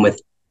getting on with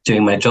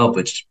doing my job,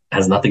 which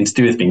has nothing to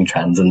do with being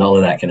trans and all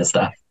of that kind of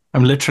stuff.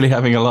 I'm literally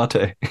having a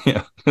latte.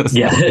 Yeah,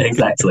 yeah,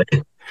 exactly.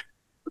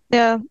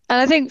 Yeah, and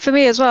I think for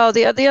me as well,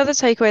 the other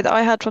takeaway that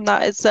I had from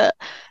that is that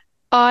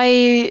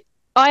I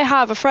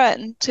have a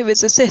friend who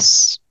is a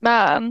cis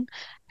man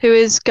who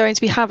is going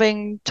to be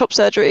having top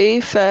surgery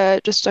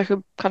for just like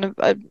a kind of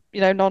a,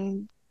 you know,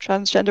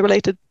 non-transgender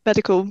related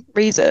medical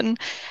reason,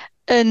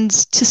 and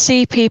to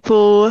see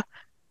people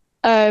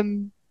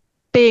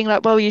being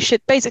like, well, you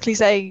should basically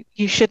say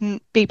you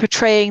shouldn't be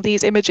portraying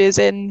these images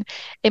in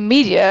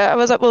media. I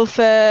was like, well,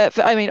 for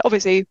I mean,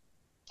 obviously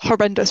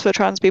horrendous for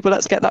trans people,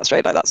 let's get that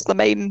straight, like that's the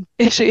main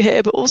issue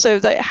here, but also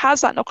that it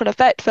has that knock-on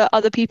effect for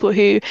other people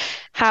who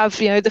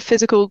have, you know, the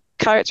physical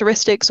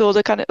characteristics or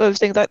the kind of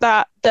things like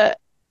that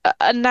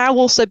are now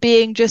also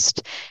being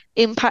just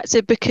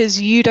impacted because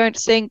you don't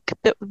think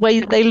that the way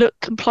that they look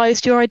complies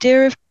to your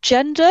idea of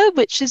gender,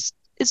 which is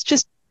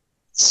just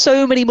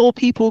so many more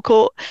people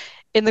caught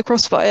in the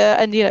crossfire.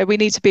 And you know, we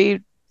need to be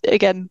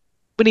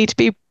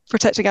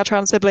protecting our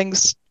trans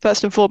siblings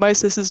first and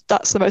foremost.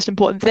 That's the most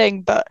important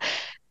thing, but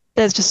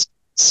there's just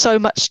so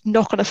much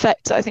knock-on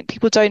effect that I think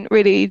people don't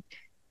really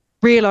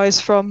realize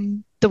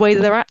from the way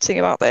that they're acting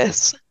about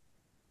this.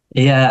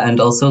 Yeah, and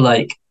also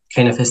like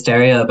kind of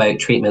hysteria about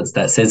treatments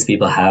that cis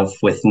people have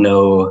with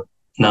none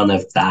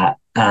of that.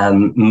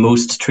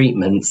 Most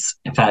treatments,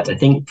 in fact, I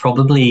think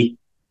probably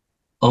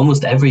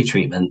almost every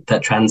treatment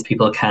that trans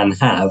people can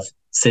have,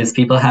 cis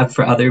people have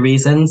for other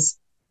reasons.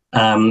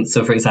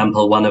 So, for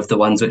example, one of the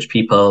ones which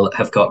people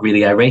have got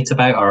really irate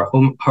about are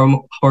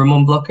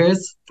hormone blockers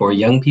for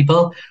young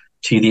people,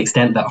 to the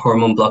extent that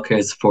hormone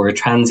blockers for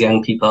trans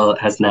young people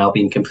has now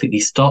been completely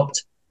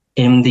stopped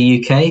in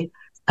the UK.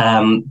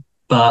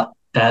 But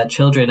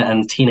children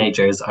and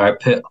teenagers are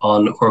put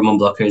on hormone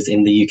blockers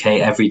in the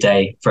UK every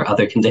day for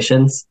other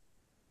conditions.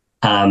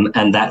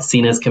 And that's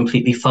seen as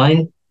completely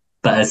fine.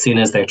 But as soon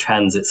as they're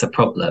trans, it's a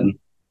problem.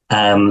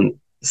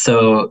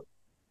 So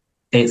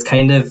it's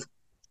kind of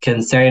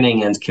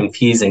concerning and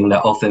confusing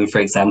that often, for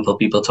example,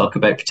 people talk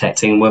about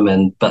protecting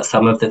women, but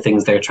some of the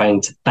things they're trying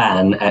to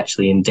ban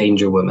actually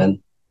endanger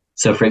women.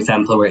 So, for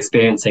example, we're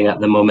experiencing at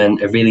the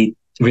moment a really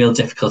real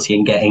difficulty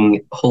in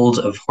getting hold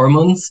of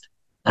hormones,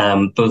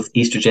 both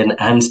estrogen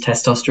and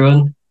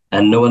testosterone,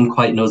 and no one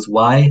quite knows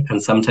why.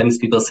 And sometimes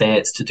people say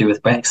it's to do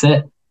with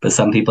Brexit, but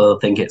some people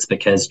think it's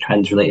because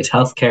trans-related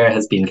healthcare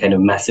has been kind of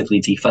massively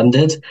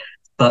defunded.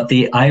 But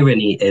the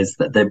irony is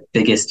that the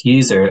biggest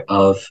user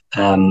of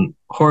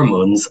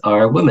hormones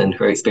are women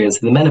who are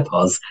experiencing the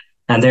menopause.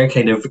 And they're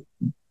kind of,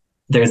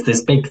 there's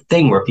this big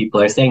thing where people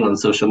are saying on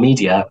social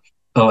media,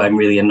 oh, I'm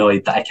really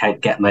annoyed that I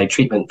can't get my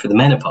treatment for the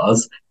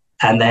menopause.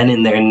 And then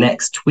in their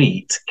next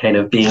tweet, kind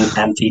of being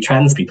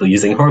anti-trans people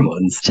using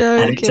hormones.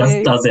 Joking. And it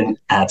just doesn't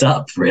add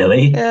up,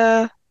 really.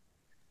 Yeah.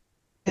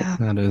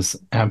 That is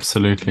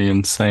absolutely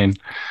insane.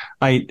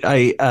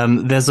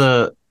 There's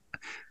a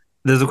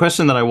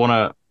question that I want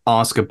to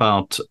ask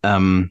about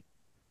the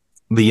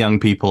young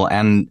people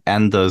and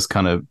those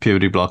kind of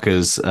puberty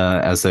blockers,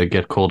 as they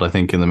get called, I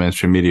think, in the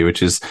mainstream media,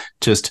 which is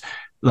just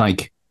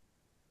like,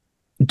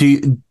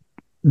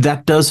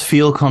 that does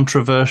feel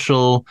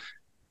controversial.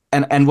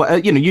 And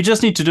you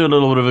just need to do a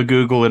little bit of a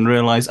Google and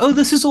realize, oh,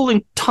 this is all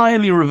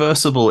entirely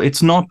reversible.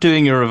 It's not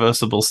doing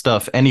irreversible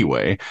stuff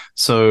anyway.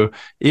 So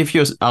if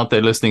you're out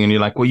there listening and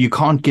you're like, well, you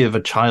can't give a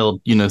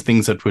child,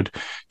 things that would,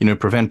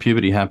 prevent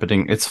puberty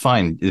happening, it's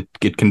fine.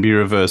 It can be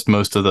reversed.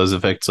 Most of those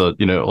effects are,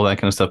 all that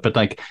kind of stuff. But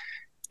like,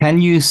 can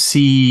you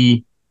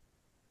see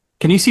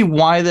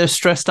why they're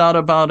stressed out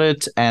about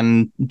it?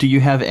 And do you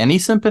have any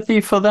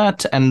sympathy for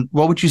that? And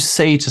what would you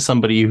say to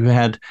somebody who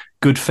had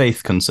good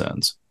faith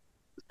concerns?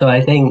 So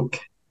I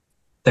think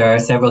there are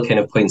several kind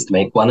of points to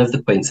make. One of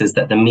the points is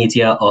that the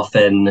media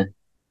often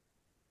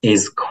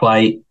is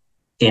quite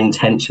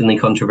intentionally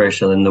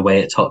controversial in the way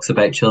it talks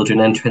about children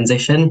and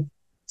transition.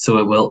 So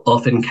it will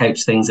often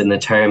couch things in the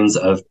terms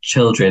of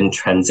children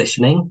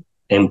transitioning,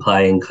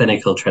 implying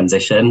clinical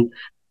transition,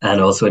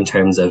 and also in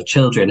terms of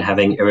children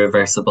having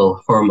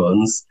irreversible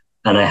hormones.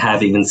 And I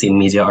have even seen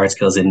media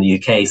articles in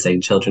the UK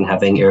saying children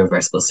having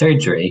irreversible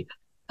surgery.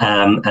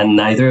 And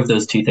neither of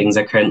those two things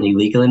are currently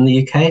legal in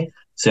the UK.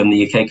 So in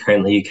the UK,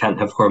 currently, you can't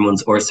have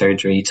hormones or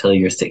surgery till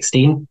you're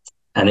 16.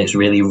 And it's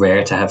really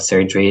rare to have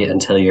surgery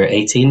until you're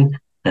 18.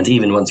 And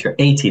even once you're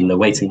 18, the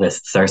waiting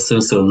lists are so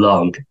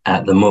long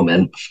at the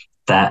moment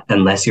that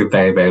unless you're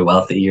very, very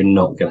wealthy, you're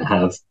not going to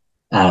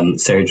have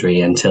surgery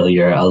until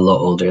you're a lot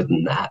older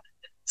than that.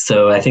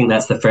 So I think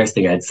that's the first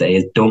thing I'd say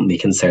is don't be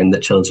concerned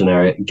that children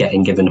are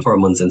getting given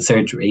hormones and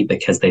surgery,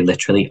 because they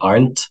literally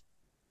aren't.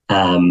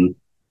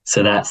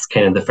 So that's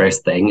kind of the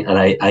first thing.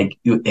 And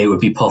it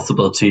would be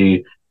possible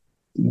to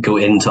go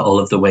into all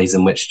of the ways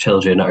in which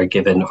children are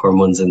given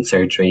hormones and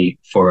surgery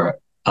for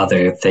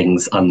other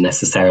things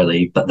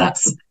unnecessarily, but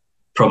that's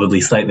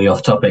probably slightly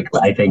off topic.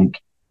 But I think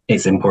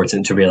it's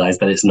important to realize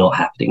that it's not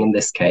happening in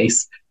this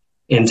case.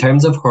 In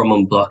terms of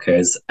hormone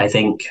blockers, I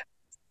think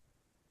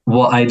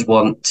what I'd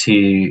want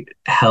to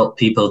help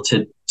people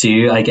to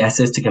do, I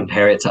guess, is to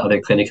compare it to other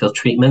clinical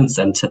treatments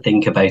and to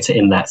think about it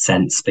in that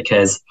sense,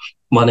 because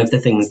one of the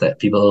things that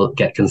people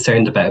get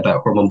concerned about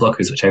hormone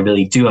blockers, which I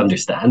really do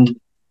understand,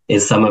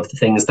 is some of the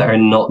things that are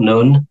not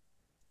known.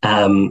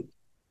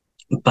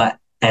 But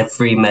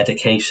every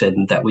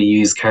medication that we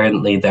use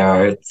currently, there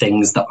are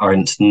things that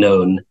aren't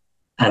known.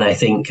 And I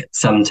think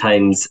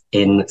sometimes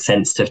in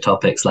sensitive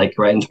topics like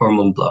around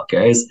hormone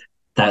blockers,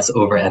 that's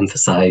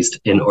overemphasized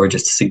in order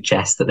to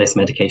suggest that this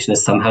medication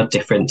is somehow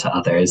different to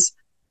others,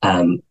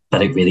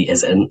 but it really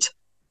isn't.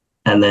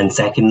 And then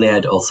secondly,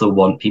 I'd also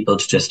want people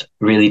to just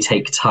really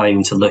take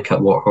time to look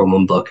at what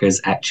hormone blockers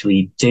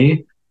actually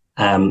do.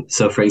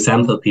 So, for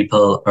example,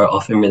 people are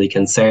often really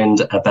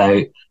concerned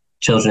about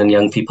children and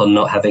young people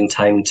not having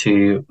time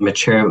to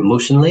mature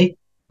emotionally,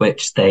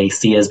 which they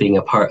see as being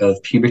a part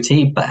of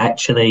puberty. But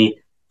actually,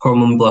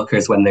 hormone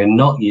blockers, when they're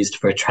not used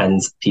for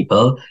trans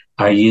people,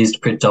 are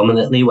used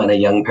predominantly when a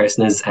young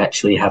person is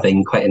actually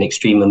having quite an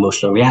extreme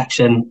emotional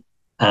reaction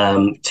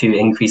to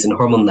increase in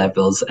hormone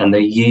levels. And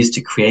they're used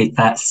to create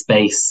that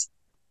space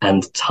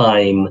and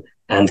time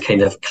and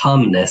kind of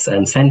calmness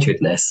and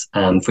centeredness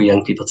for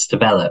young people to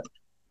develop.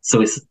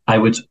 So I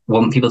would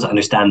want people to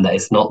understand that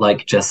it's not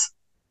like just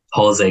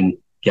pausing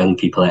young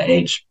people at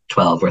age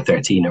 12 or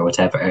 13 or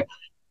whatever.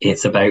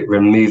 it's about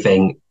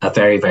removing a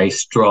very, very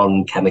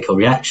strong chemical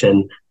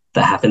reaction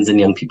that happens in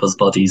young people's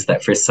bodies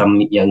that for some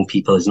young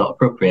people is not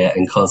appropriate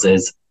and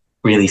causes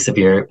really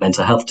severe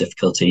mental health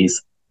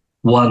difficulties,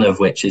 one of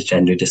which is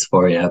gender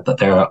dysphoria, but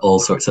there are all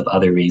sorts of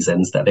other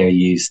reasons that they're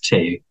used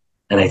too.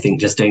 And I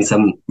think just doing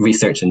some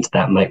research into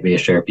that might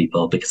reassure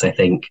people, because I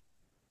think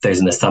there's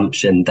an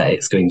assumption that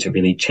it's going to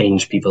really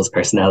change people's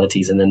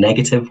personalities in a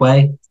negative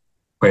way,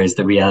 whereas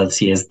the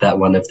reality is that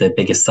one of the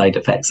biggest side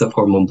effects of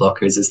hormone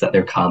blockers is that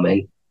they're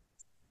calming.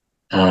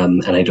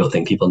 And I don't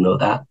think people know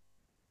that.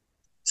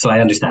 So I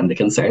understand the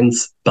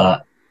concerns,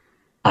 but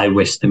I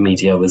wish the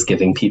media was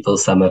giving people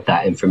some of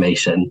that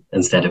information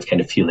instead of kind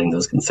of fueling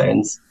those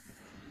concerns.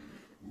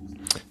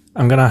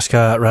 I'm going to ask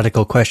a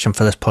radical question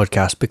for this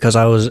podcast, because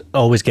I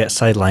always get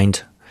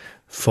sidelined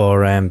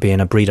for being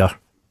a breeder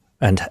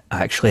and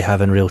actually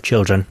having real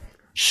children.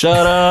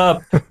 Shut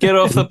up! Get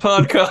off the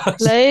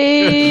podcast!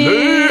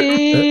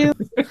 Lame.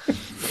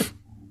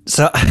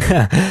 So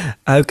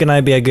how can I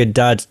be a good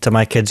dad to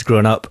my kids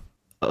growing up,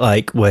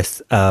 like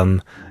with,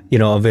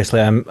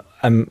 obviously I'm,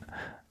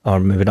 or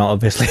maybe not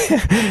obviously,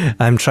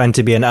 I'm trying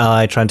to be an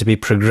ally, trying to be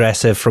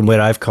progressive from where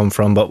I've come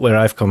from, but where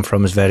I've come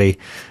from is very,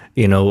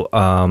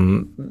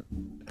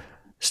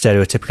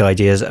 stereotypical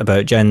ideas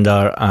about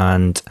gender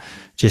and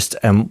just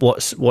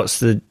what's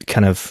the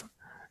kind of,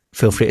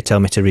 feel free to tell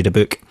me to read a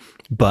book,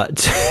 but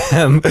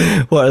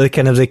what are the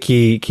kind of the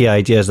key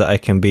ideas that I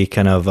can be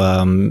kind of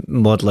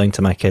modeling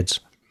to my kids?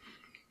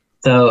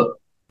 So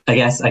I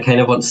guess I kind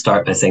of want to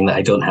start by saying that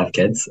I don't have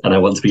kids, and I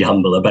want to be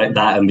humble about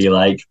that and be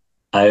like,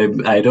 I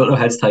don't know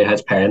how to tell you how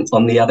to parent.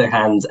 On the other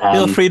hand,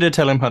 feel free to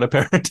tell him how to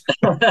parent.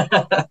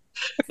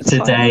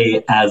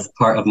 Today, as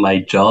part of my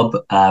job,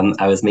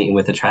 I was meeting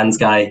with a trans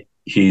guy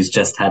who's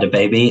just had a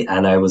baby,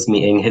 and I was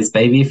meeting his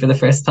baby for the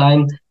first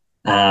time.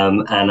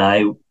 And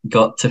I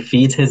got to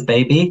feed his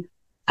baby,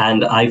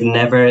 and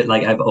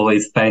I've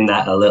always found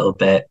that a little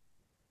bit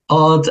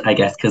odd, I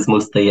guess, because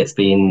mostly it's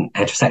been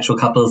heterosexual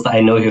couples that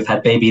I know who've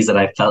had babies, and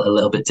I felt a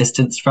little bit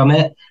distanced from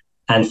it,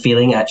 and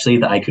feeling actually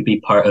that I could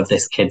be part of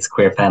this kid's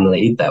queer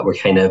family, that we're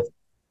kind of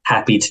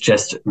happy to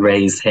just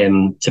raise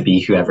him to be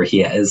whoever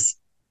he is,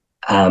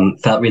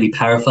 felt really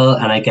powerful.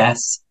 And I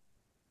guess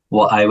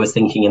what I was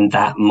thinking in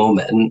that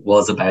moment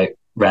was about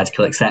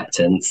radical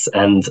acceptance.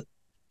 And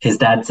his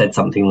dad said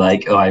something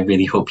like, "Oh, I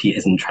really hope he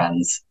isn't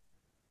trans,"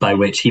 by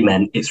which he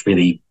meant it's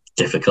really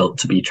difficult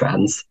to be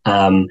trans.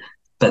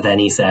 But then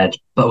he said,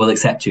 "But we'll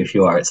accept you if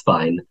you are, it's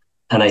fine."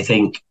 And I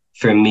think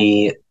for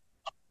me,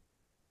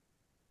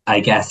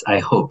 I guess I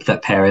hope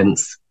that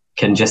parents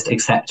can just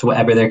accept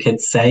whatever their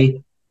kids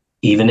say,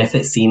 even if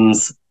it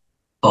seems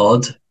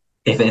odd,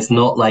 if it's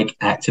not like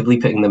actively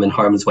putting them in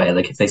harm's way.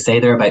 Like if they say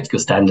they're about to go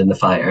stand in the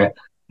fire,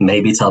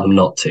 maybe tell them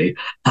not to.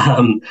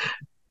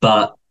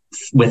 But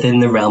within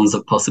the realms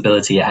of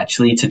possibility,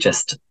 actually to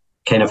just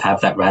kind of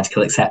have that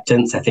radical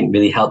acceptance, I think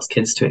really helps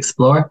kids to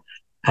explore.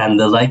 And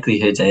the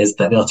likelihood is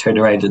that they'll turn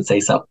around and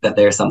say that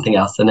they're something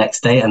else the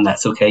next day, and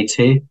that's okay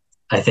too.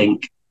 I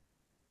think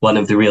one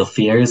of the real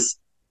fears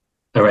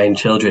around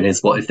children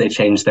is, what if they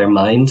change their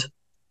mind?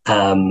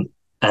 And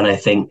I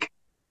think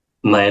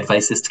my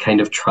advice is to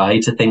kind of try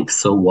to think,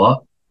 so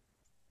what?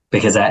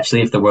 Because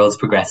actually, if the world's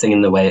progressing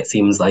in the way it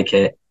seems like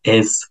it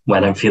is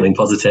when I'm feeling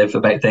positive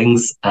about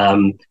things,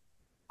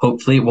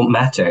 hopefully it won't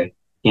matter.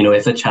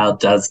 If a child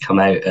does come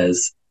out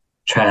as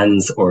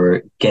trans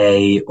or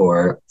gay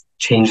or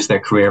changes their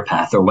career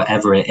path or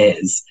whatever it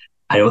is,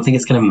 I don't think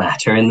it's going to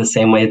matter in the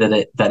same way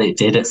that it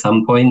did at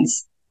some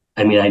points.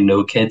 I mean, I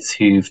know kids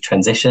who've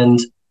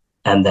transitioned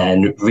and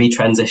then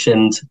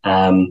retransitioned,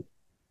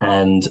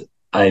 and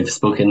I've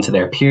spoken to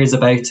their peers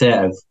about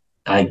it.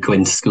 I go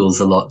into schools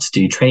a lot to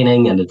do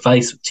training and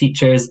advice with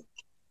teachers,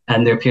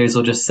 and their peers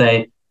will just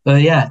say, "Oh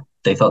yeah,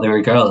 they thought they were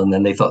a girl, and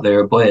then they thought they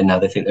were a boy, and now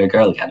they think they're a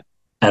girl again."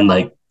 And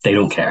they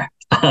don't care.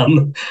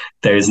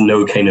 There's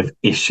no kind of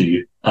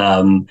issue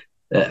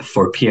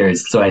for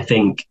peers. So I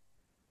think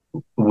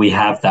we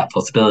have that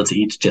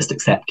possibility to just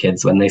accept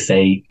kids when they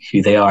say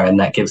who they are, and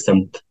that gives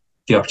them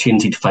the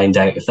opportunity to find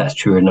out if that's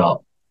true or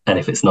not. And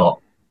if it's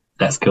not,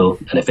 that's cool.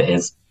 And if it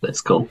is,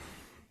 that's cool.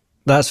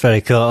 That's very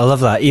cool. I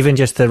love that. Even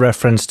just the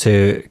reference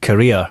to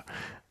career,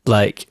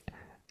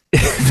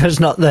 there's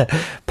not the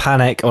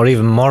panic or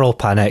even moral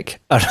panic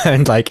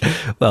around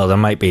well, there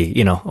might be,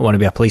 I want to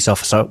be a police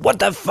officer. What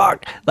the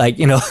fuck?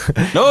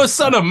 No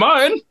son of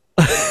mine.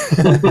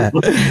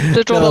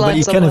 To draw the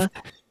line somewhere.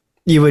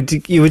 You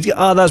would,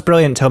 oh, that's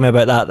brilliant. Tell me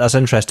about that. That's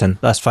interesting.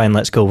 That's fine.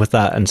 Let's go with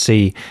that and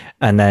see.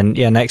 And then,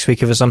 next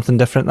week if it's something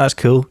different, that's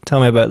cool.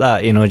 Tell me about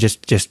that.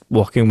 Just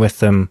walking with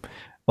them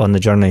on the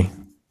journey.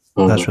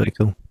 Mm-hmm. That's really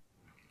cool.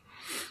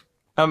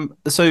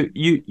 So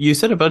you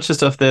said a bunch of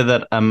stuff there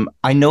that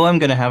I know I'm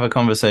going to have a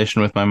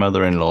conversation with my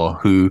mother-in-law,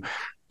 who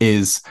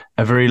is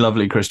a very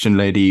lovely Christian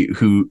lady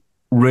who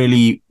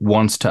really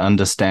wants to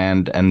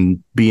understand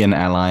and be an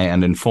ally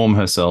and inform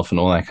herself and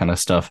all that kind of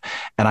stuff.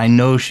 And I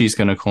know she's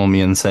going to call me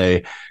and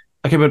say,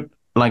 "Okay, but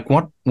like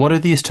what do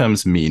these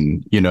terms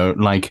mean? You know,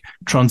 like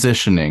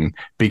transitioning,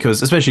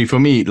 because especially for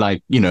me,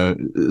 like, you know,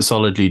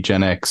 solidly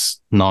Gen X,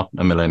 not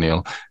a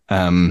millennial.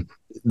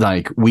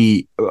 Like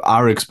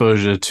our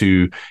exposure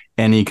to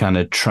any kind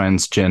of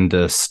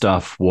transgender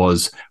stuff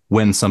was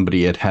when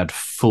somebody had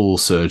full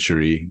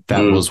surgery.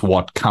 That was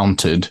what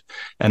counted,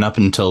 and up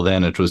until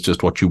then, it was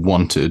just what you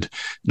wanted.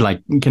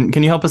 Like,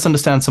 can you help us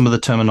understand some of the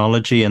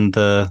terminology and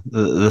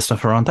the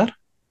stuff around that?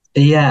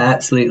 Yeah,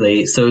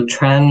 absolutely. So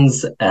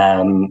trans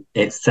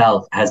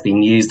itself has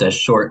been used as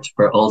short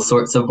for all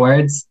sorts of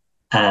words,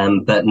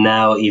 but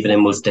now even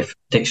in most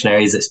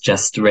dictionaries, it's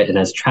just written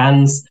as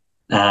trans,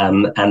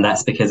 and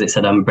that's because it's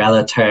an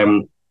umbrella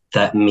term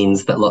that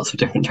means that lots of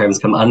different terms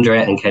come under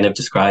it and kind of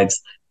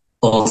describes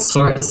all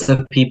sorts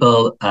of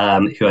people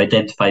who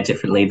identify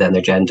differently than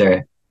their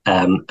gender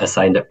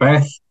assigned at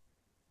birth.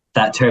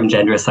 That term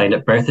gender assigned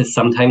at birth is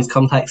sometimes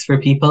complex for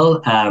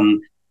people,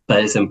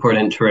 but it's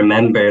important to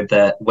remember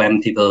that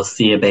when people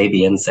see a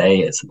baby and say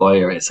it's a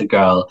boy or it's a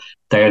girl,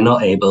 they're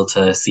not able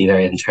to see their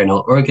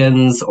internal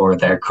organs or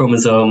their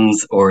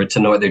chromosomes or to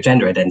know what their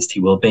gender identity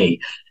will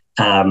be.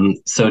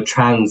 So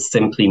trans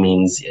simply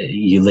means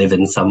you live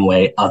in some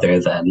way other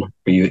than,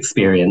 or you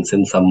experience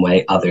in some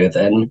way other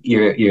than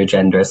your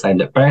gender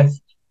assigned at birth.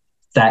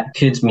 That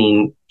could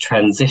mean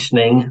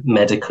transitioning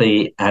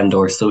medically and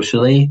or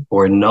socially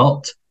or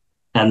not.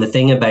 And the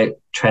thing about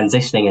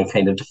transitioning and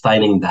kind of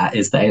defining that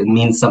is that it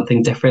means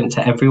something different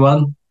to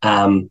everyone.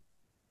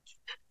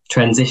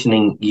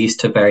 Transitioning used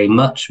to very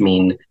much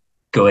mean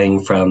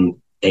going from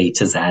A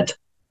to Z,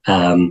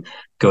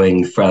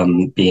 going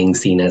from being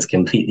seen as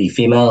completely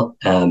female,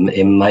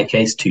 in my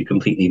case, to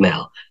completely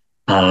male,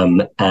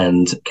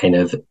 and kind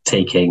of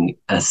taking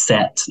a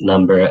set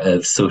number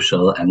of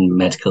social and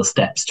medical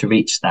steps to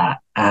reach that.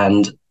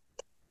 And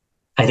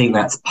I think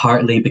that's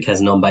partly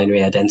because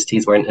non-binary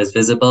identities weren't as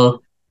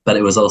visible, but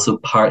it was also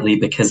partly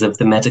because of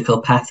the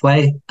medical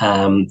pathway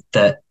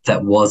that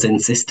was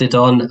insisted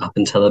on up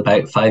until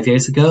about 5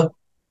 years ago.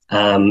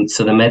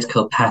 So the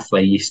medical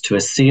pathway used to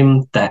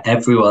assume that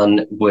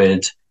everyone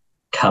would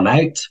come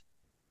out,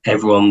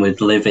 everyone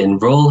would live in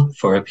role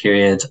for a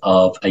period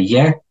of a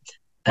year,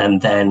 and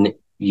then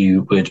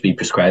you would be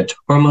prescribed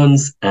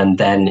hormones, and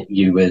then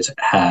you would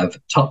have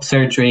top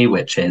surgery,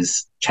 which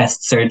is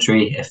chest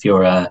surgery if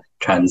you're a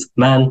trans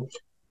man,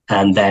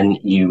 and then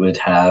you would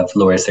have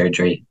lower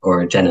surgery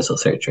or genital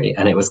surgery.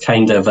 And it was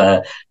kind of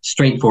a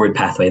straightforward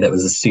pathway that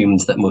was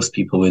assumed that most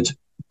people would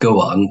go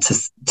on,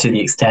 to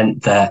the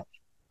extent that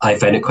I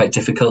found it quite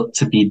difficult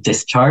to be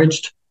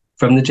discharged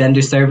from the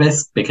gender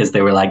service because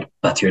they were like,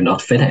 but you're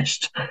not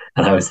finished.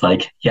 And I was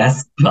like,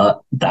 yes, but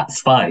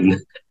that's fine.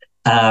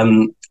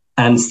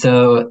 And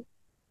so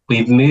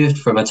we've moved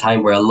from a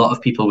time where a lot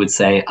of people would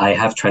say, I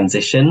have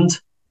transitioned,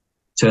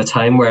 to a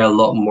time where a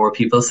lot more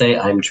people say,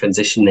 I'm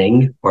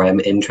transitioning or I'm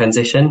in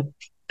transition.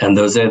 And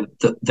those are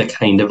the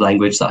kind of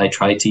language that I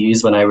try to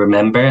use when I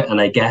remember.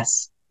 And I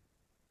guess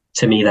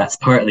to me, that's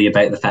partly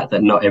about the fact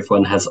that not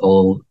everyone has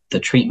all the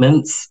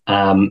treatments.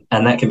 And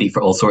that can be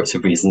for all sorts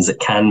of reasons. It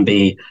can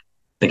be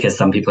because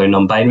some people are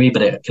non-binary,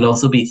 but it can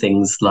also be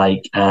things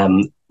like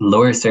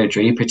lower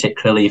surgery,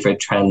 particularly for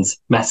trans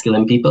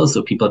masculine people,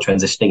 so people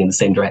transitioning in the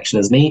same direction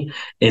as me,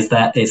 is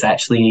that it's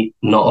actually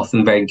not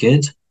often very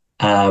good.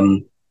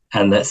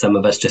 And that some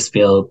of us just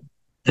feel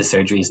the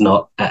surgery is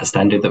not at a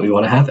standard that we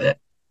want to have it.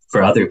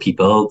 For other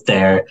people,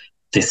 their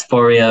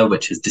dysphoria,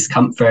 which is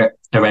discomfort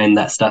around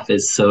that stuff,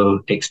 is so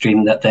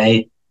extreme that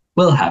they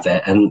will have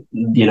it. And,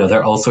 you know, there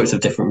are all sorts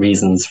of different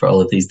reasons for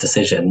all of these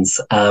decisions.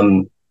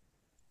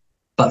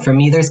 But for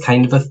me, there's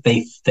kind of a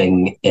faith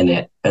thing in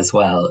it as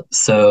well.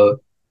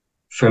 So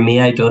for me,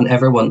 I don't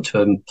ever want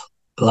to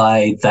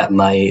imply that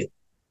my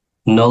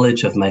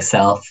knowledge of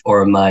myself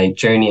or my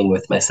journeying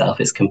with myself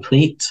is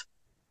complete,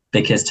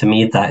 because to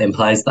me, that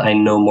implies that I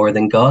know more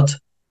than God.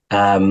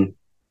 I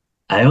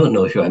don't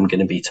know who I'm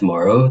going to be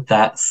tomorrow.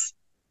 That's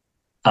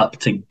up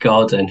to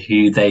God and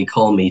who they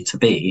call me to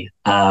be.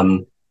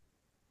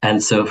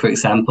 And so, for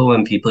example,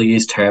 when people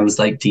use terms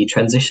like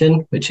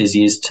detransition, which is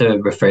used to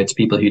refer to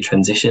people who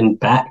transition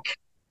back,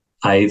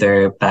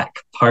 either back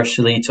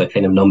partially to a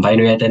kind of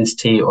non-binary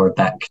identity or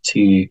back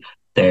to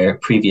their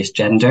previous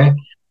gender,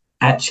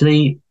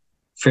 actually,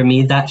 for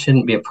me, that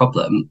shouldn't be a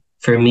problem.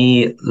 For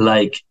me,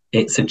 like,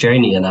 it's a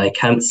journey and I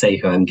can't say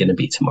who I'm going to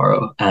be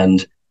tomorrow.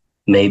 And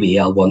maybe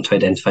I'll want to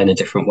identify in a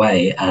different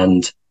way.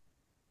 And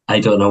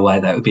I don't know why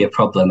that would be a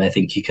problem. I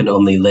think you can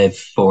only live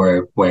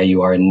for where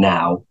you are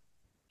now.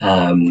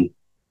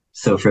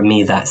 So for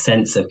me, that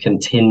sense of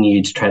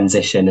continued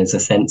transition is a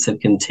sense of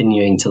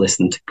continuing to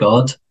listen to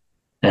God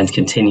and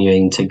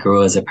continuing to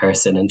grow as a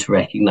person and to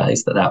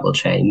recognize that that will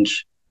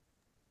change.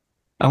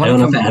 I don't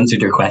know if it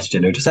answered your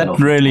question or just that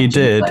really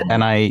did.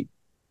 And I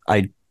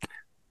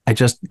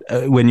just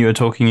when you were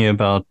talking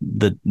about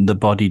the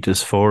body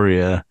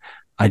dysphoria,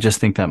 I just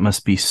think that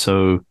must be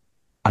so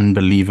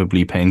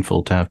unbelievably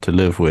painful to have to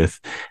live with.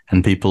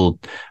 And people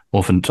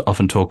often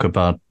talk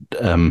about,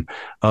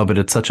 but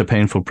it's such a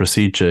painful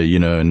procedure, you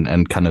know,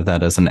 and kind of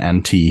that as an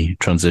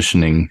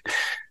anti-transitioning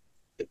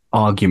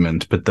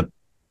argument. But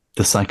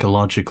the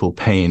psychological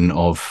pain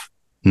of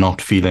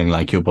not feeling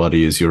like your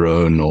body is your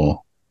own,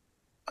 or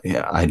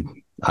I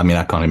mean,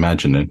 I can't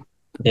imagine it.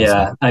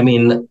 Yeah, I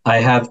mean, I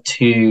have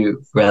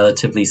two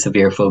relatively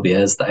severe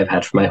phobias that I've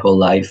had for my whole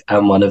life,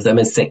 and one of them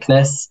is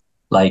sickness,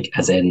 like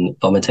as in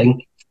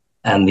vomiting,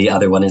 and the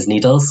other one is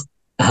needles.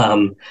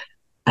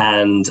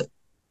 And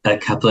a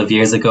couple of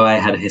years ago, I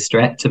had a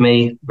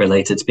hysterectomy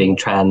related to being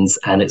trans,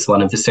 and it's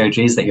one of the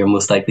surgeries that you're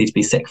most likely to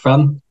be sick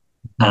from.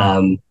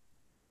 And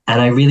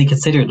I really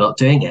considered not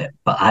doing it,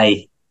 but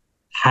I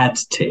had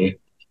to.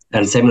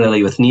 And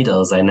similarly with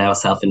needles, I now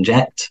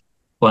self-inject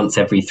once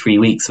every 3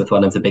 weeks with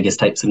one of the biggest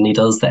types of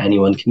needles that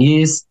anyone can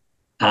use.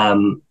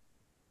 And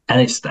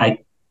I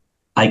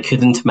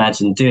couldn't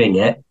imagine doing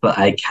it, but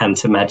I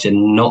can't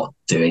imagine not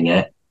doing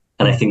it.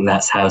 And I think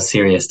that's how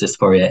serious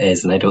dysphoria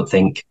is. And I don't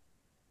think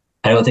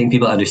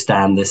people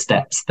understand the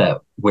steps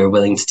that we're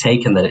willing to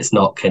take, and that it's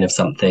not kind of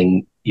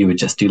something you would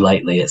just do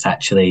lightly. It's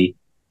actually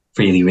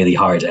really, really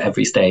hard at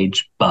every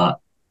stage. But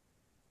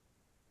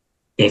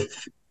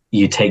if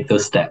you take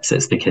those steps,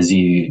 it's because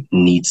you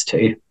need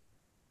to.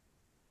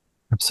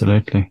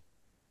 Absolutely.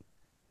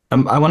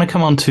 I want to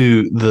come on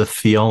to the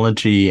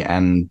theology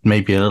and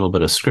maybe a little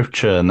bit of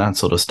scripture and that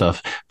sort of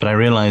stuff. But I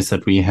realize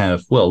that we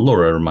have, well,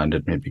 Laura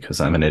reminded me because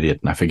I'm an idiot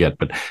and I forget,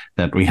 but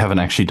that we haven't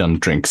actually done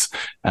drinks,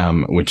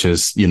 which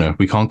is,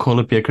 we can't call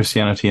it beer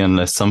Christianity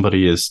unless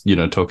somebody is,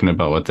 talking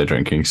about what they're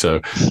drinking.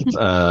 So,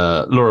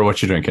 Laura,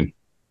 what you drinking?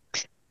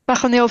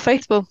 Back on the old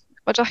faithful.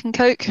 My Jack and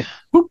Coke.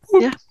 Whoop,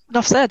 whoop. Yeah,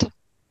 enough said.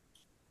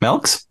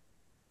 Melks?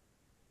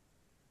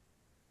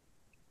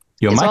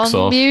 Your it's mic's on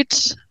off.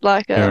 Mute,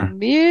 like a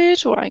mute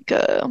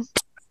wanker.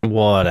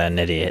 What an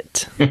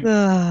idiot.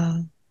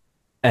 Well,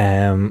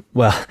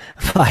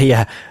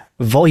 my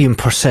volume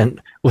percent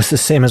was the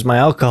same as my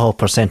alcohol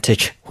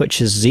percentage, which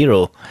is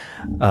 0.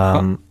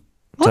 Does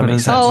that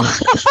make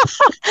sense?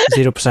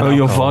 0% alcohol.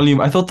 Your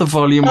volume. I thought the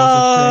volume was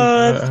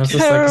a thing. I was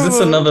just like, is this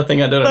another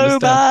thing I don't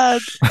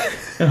understand?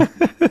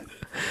 Bad.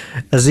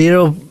 A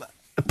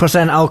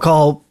 0%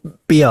 alcohol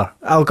beer,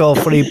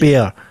 alcohol-free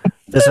beer.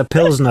 There's a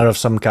Pilsner of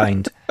some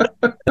kind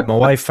that my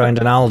wife found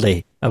in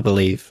Aldi, I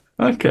believe.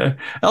 Okay.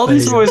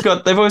 Aldi's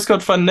they've always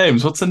got fun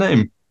names. What's the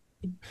name?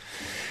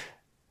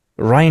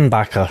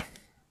 Rheinbacher.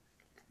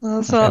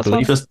 Oh, I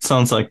believe it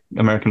sounds like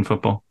American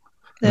football.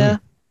 Yeah.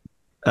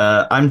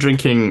 I'm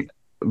drinking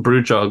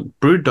Brewdog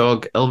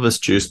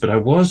Elvis juice, but I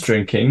was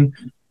drinking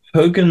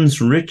Hogan's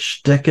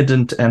Rich,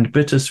 Decadent, and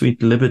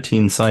Bittersweet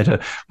Libertine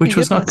cider, which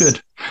was not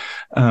good.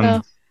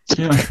 Yeah,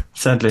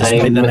 sadly.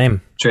 I'm the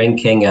name.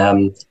 Drinking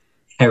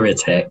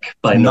Heretic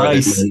by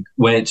Northern,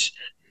 which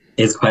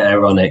is quite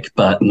ironic,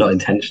 but not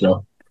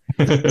intentional.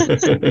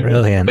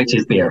 Brilliant. Which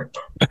is beer.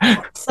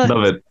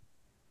 Love it.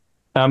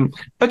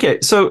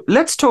 Okay, so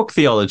let's talk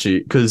theology,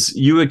 because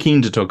you were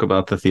keen to talk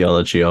about the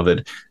theology of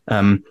it.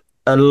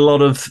 A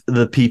lot of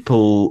the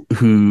people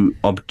who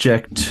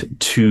object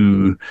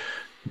to,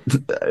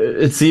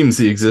 it seems,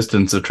 the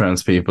existence of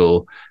trans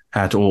people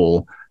at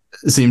all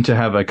seem to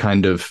have a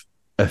kind of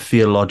a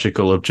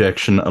theological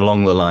objection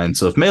along the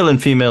lines of male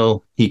and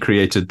female, he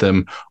created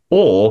them,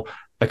 or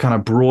a kind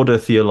of broader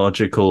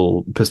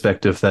theological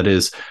perspective that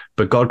is,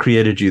 but God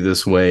created you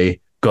this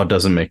way, God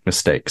doesn't make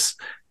mistakes.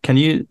 Can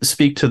you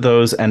speak to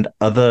those and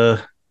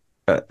other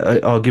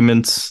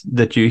arguments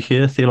that you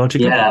hear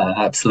theologically? Yeah,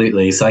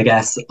 absolutely. So I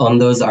guess on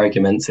those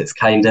arguments, it's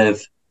kind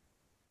of,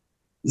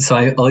 so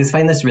I always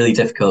find this really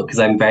difficult because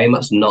I'm very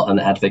much not an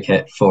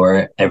advocate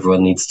for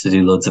everyone needs to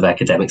do loads of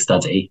academic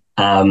study.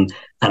 And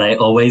I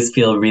always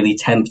feel really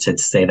tempted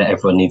to say that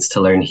everyone needs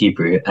to learn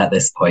Hebrew at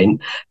this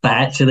point. But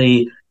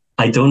actually,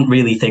 I don't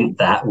really think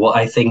that. What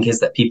I think is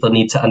that people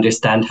need to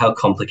understand how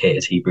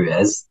complicated Hebrew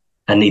is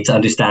and need to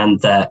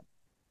understand that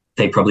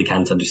they probably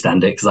can't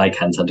understand it because I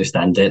can't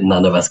understand it.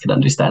 None of us can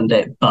understand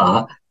it.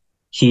 But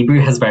Hebrew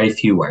has very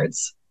few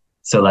words.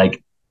 So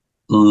like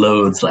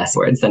loads less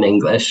words than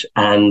English.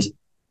 And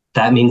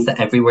that means that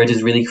every word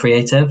is really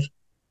creative,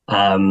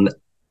 and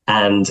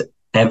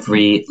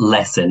every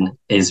lesson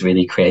is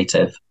really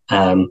creative.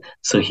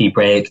 So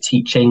Hebraic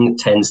teaching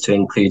tends to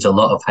include a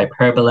lot of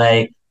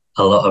hyperbole,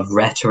 a lot of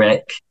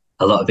rhetoric,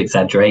 a lot of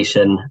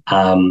exaggeration,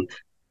 and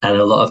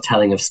a lot of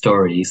telling of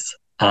stories.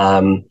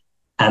 And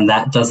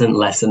that doesn't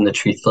lessen the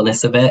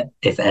truthfulness of it.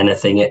 If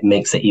anything, it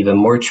makes it even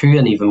more true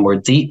and even more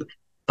deep.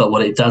 But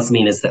what it does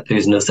mean is that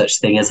there's no such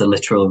thing as a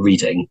literal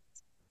reading,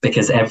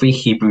 because every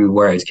Hebrew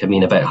word can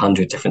mean about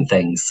 100 different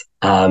things.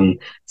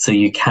 So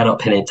you cannot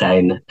pin it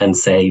down and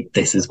say,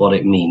 this is what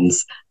it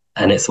means.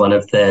 And it's one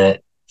of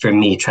the, for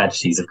me,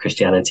 tragedies of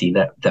Christianity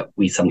that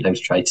we sometimes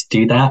try to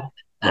do that.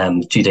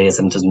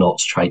 Judaism does not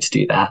try to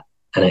do that.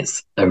 And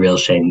it's a real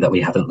shame that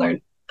we haven't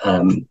learned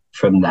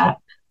from that.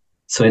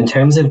 So in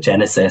terms of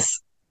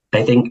Genesis,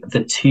 I think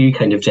the two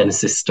kind of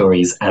Genesis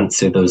stories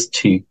answer those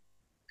two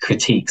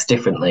critiques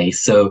differently.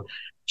 So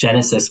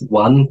Genesis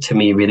 1, to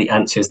me, really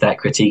answers that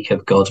critique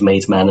of God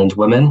made man and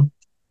woman,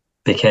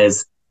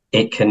 because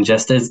it can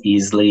just as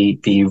easily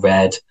be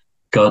read,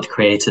 God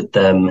created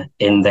them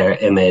in their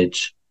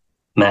image,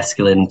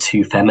 masculine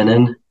to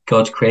feminine,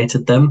 God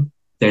created them.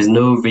 there's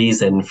no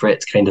reason for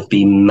it to kind of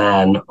be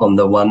man on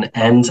the one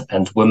end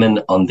and woman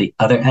on the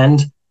other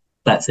end.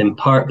 That's in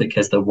part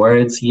because the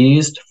words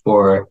used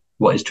for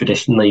what is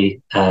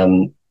traditionally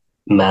man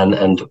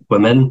and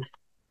woman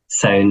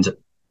sound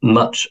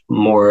much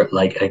more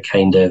like a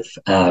kind of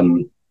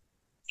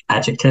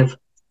adjective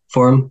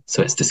form.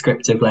 So it's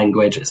descriptive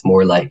language. It's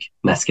more like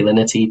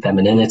masculinity,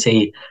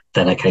 femininity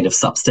than a kind of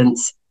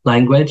substance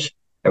language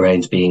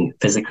around being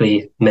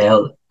physically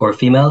male or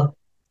female.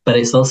 But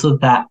it's also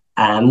that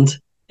and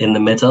in the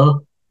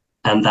middle,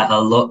 and that a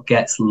lot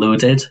gets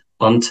loaded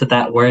onto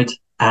that word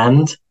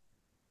and.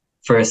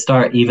 For a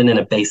start, even in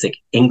a basic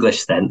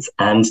English sense,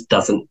 and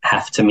doesn't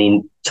have to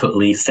mean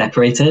totally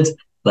separated.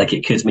 Like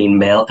it could mean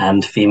male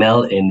and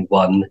female in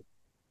one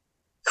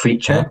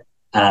creature.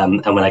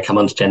 And when I come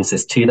on to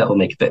Genesis 2, that will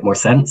make a bit more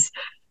sense.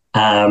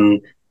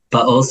 But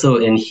also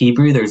in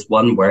Hebrew, there's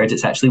one word,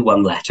 it's actually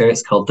one letter.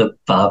 It's called the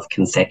vav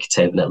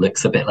consecutive, and it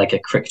looks a bit like a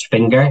crooked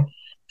finger.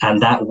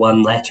 And that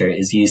one letter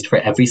is used for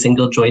every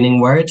single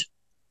joining word.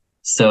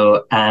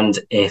 So, and,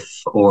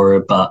 if,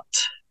 or, but,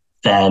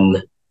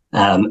 then,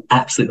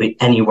 absolutely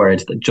any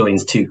word that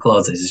joins two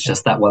clauses is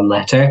just that one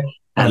letter.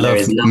 And I love there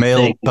is nothing,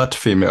 male but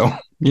female.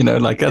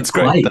 Like that's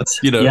great. Right.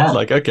 That's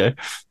like okay.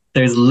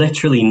 There's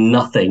literally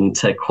nothing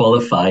to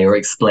qualify or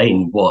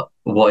explain what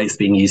it's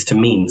being used to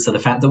mean. So the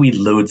fact that we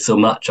load so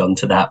much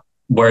onto that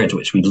word,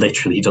 which we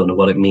literally don't know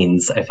what it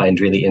means, I find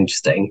really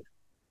interesting.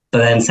 But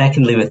then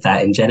secondly, with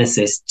that, in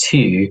Genesis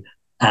 2,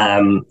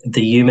 the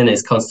human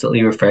is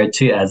constantly referred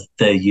to as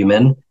the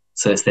human.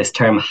 So it's this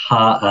term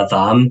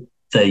ha-adam,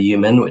 the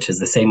human, which is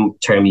the same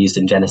term used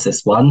in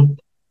Genesis 1.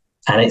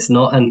 And it's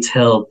not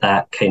until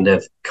that kind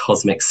of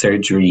cosmic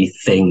surgery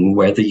thing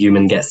where the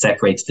human gets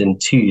separated in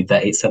two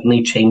that it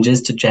suddenly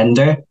changes to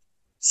gender.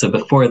 So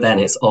before then,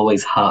 it's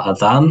always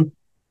ha-adam,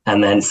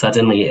 and then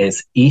suddenly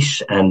it's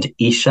ish and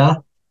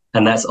isha.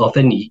 And that's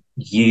often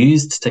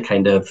used to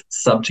kind of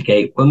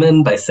subjugate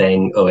women by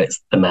saying, oh,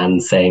 it's the man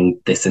saying,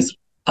 this is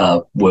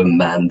a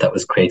woman that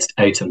was created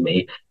out of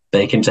me.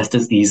 But it can just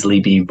as easily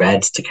be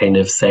read to kind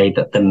of say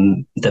that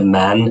the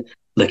man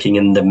looking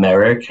in the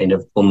mirror kind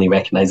of only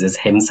recognizes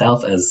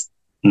himself as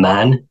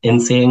man in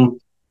seeing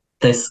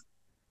this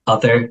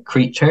other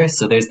creature.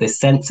 So there's this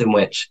sense in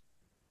which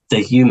the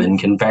human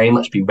can very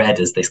much be read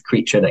as this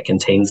creature that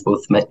contains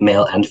both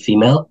male and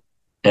female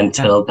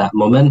until that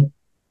moment.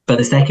 But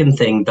the second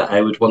thing that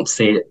I would want to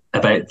say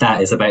about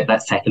that is about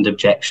that second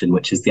objection,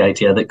 which is the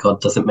idea that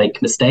God doesn't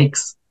make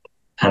mistakes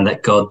and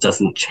that God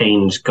doesn't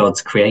change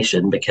God's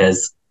creation,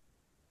 because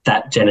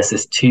that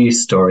Genesis 2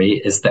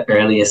 story is the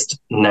earliest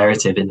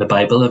narrative in the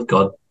Bible of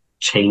God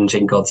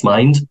changing God's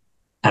mind.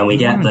 And we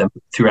get them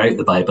throughout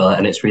the Bible,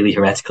 and it's really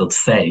heretical to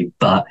say,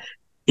 but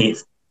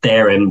it's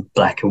there in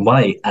black and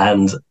white.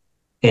 And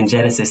in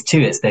Genesis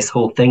 2, it's this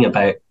whole thing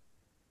about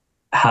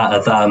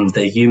Ha-Adam,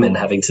 the human,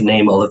 having to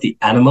name all of the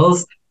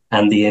animals,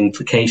 and the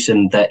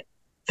implication that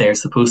they're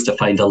supposed to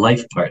find a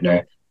life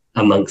partner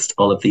amongst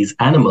all of these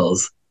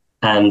animals.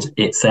 And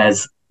it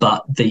says,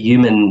 but the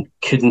human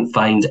couldn't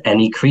find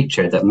any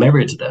creature that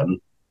mirrored them.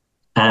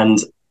 And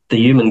the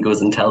human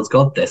goes and tells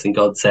God this, and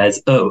God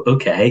says, oh,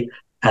 okay,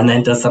 and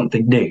then does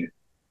something new.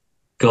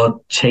 God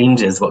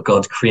changes what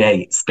God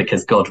creates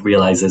because God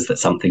realizes that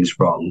something's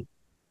wrong.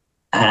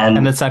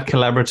 And it's that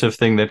collaborative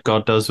thing that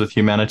God does with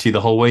humanity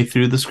the whole way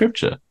through the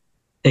scripture.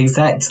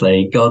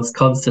 Exactly. God's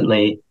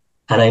constantly,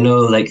 and I know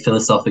like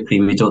philosophically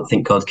we don't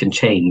think God can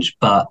change,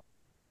 but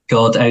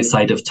God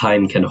outside of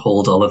time can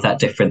hold all of that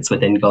difference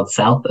within God's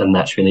self, and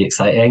that's really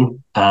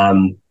exciting.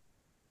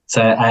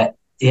 So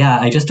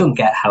I just don't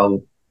get how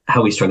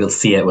we struggle to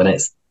see it when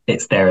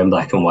it's there in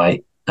black and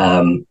white.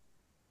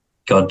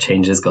 God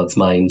changes God's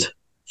mind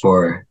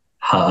for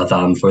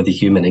Ha-Adam, for the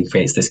human, and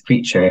creates this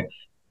creature.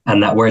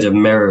 And that word of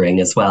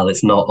mirroring as well,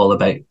 it's not all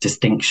about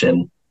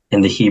distinction.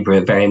 In the Hebrew,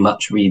 it very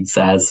much reads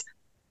as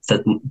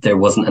that there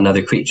wasn't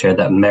another creature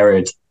that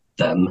mirrored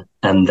them.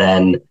 And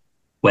then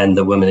when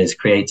the woman is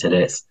created,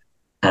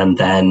 and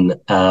then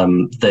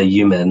the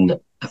human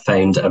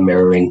found a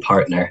mirroring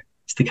partner.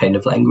 It's the kind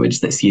of language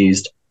that's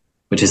used,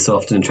 which is so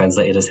often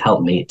translated as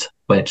helpmeet,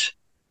 which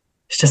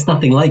is just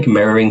nothing like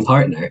mirroring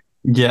partner.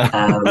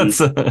 Yeah.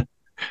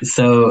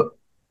 So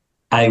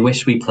I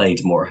wish we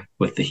played more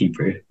with the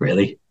Hebrew,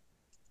 really.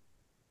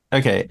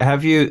 Okay,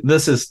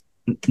 this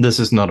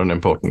is not an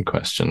important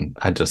question.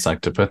 I'd just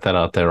like to put that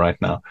out there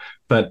right now.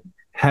 But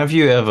have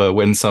you ever,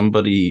 when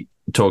somebody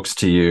talks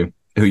to you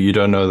who you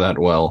don't know that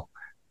well,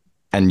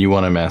 and you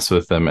want to mess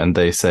with them, and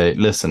they say,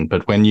 listen,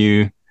 but when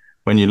you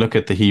look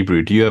at the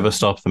Hebrew, do you ever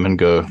stop them and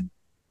go,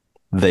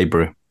 they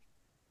brew?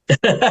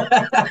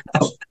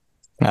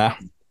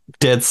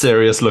 Dead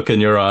serious look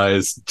in your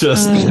eyes,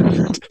 just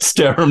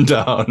stare them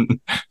down.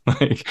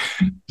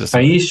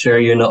 Are you sure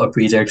you're not a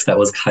breeder? Because that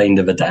was kind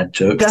of a dad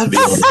joke, to be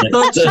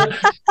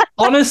honest.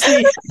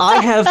 Honestly,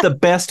 I have the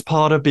best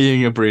part of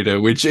being a breeder,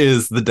 which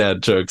is the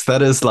dad jokes.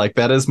 Honestly,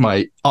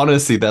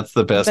 that's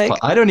the best part.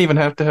 I don't even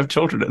have to have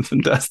children. It's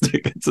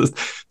fantastic. It's just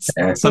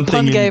the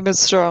fun game is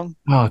strong.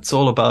 Oh, it's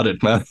all about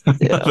it, man. I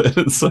love it.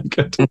 It's so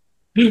good.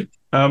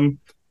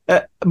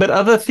 But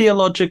other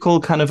theological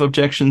kind of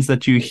objections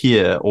that you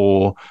hear,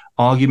 or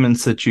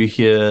arguments that you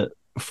hear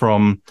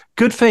from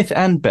good faith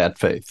and bad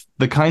faith,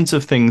 the kinds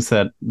of things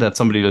that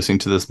somebody listening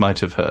to this might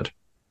have heard.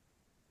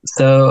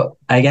 So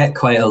I get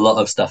quite a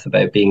lot of stuff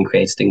about being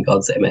created in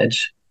God's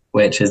image,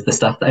 which is the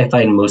stuff that I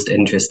find most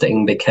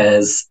interesting,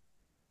 because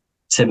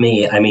to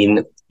me, I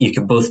mean, you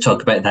could both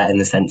talk about that in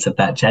the sense of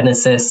that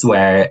Genesis,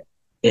 where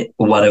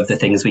one of the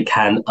things we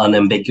can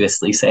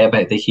unambiguously say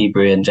about the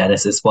Hebrew in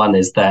Genesis 1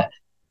 is that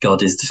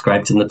God is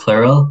described in the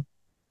plural.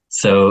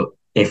 So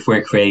if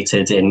we're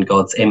created in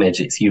God's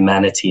image, it's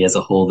humanity as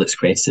a whole that's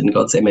created in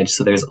God's image.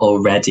 So there's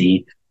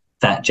already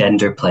that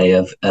gender play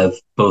of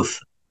both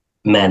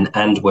men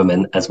and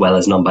women, as well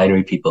as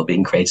non-binary people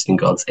being created in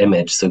God's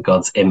image. So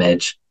God's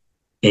image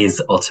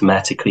is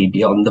automatically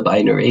beyond the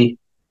binary,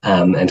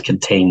 and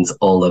contains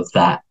all of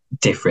that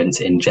difference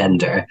in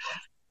gender.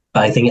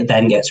 But I think it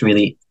then gets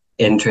really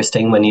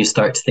interesting when you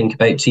start to think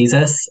about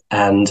Jesus.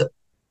 And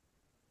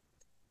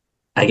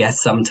I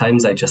guess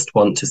sometimes I just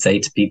want to say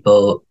to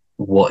people,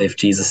 what if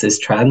Jesus is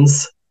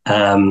trans?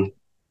 And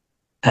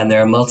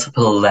there are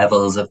multiple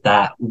levels of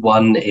that.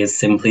 One is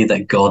simply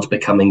that God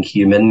becoming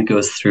human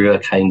goes through a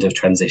kind of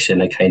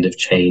transition, a kind of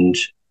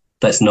change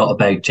that's not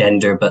about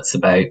gender, but it's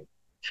about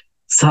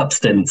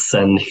substance,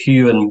 and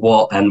who and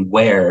what and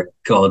where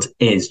God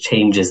is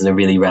changes in a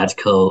really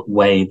radical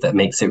way that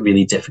makes it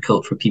really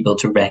difficult for people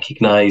to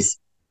recognize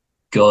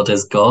God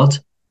as God.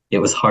 It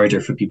was harder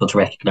for people to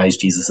recognize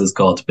Jesus as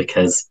God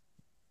because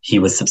he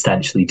was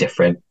substantially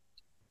different.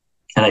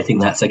 And I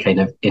think that's a kind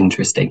of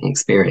interesting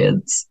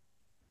experience.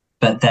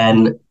 But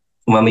then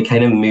when we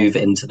kind of move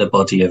into the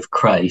body of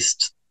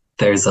Christ,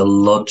 there's a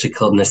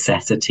logical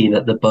necessity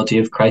that the body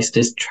of Christ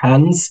is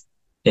trans.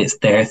 It's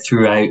there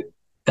throughout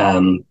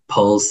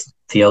Paul's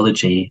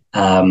theology,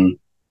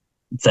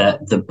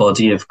 that the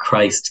body of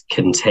Christ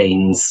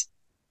contains,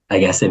 I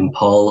guess in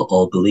Paul,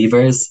 all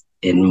believers,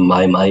 in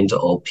my mind,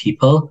 all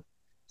people.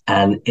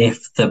 And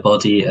if the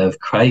body of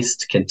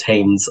Christ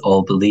contains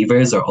all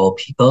believers or all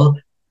people,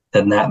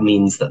 then that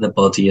means that the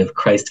body of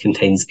Christ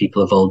contains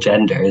people of all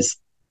genders,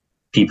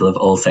 people of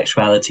all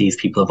sexualities,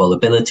 people of all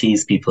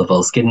abilities, people of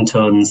all skin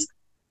tones.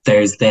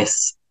 There's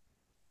this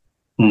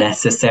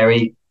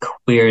necessary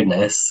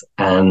queerness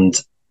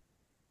and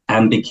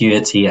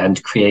ambiguity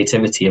and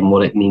creativity in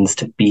what it means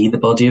to be the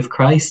body of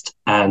Christ.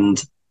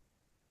 And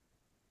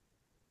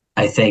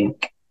I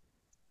think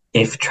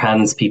if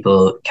trans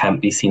people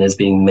can't be seen as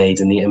being made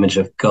in the image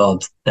of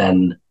God,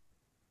 then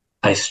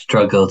I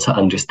struggle to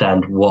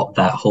understand what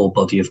that whole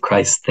body of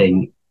Christ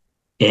thing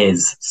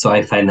is. So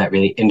I find that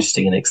really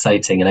interesting and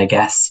exciting. And I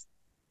guess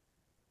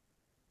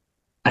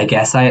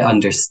I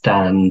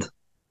understand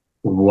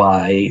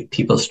why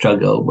people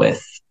struggle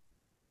with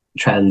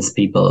trans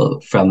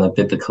people from a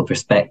biblical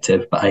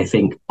perspective, but I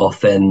think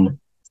often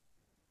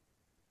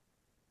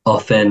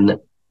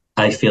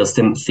I feel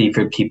sympathy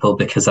for people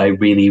because I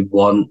really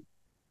want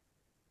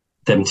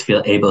them to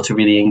feel able to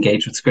really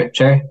engage with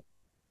scripture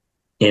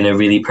in a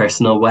really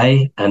personal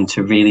way, and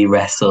to really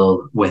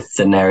wrestle with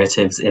the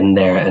narratives in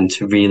there, and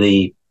to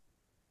really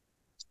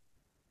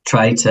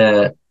try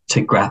to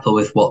grapple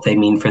with what they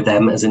mean for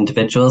them as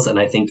individuals. And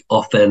I think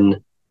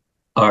often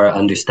our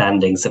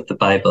understandings of the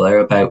Bible are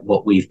about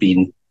what we've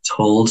been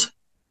told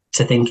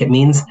to think it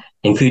means,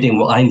 including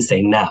what I'm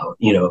saying now.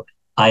 You know,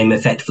 I'm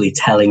effectively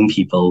telling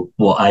people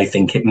what I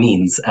think it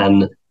means.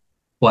 And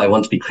what I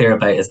want to be clear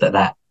about is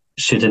that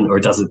shouldn't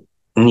or doesn't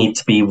need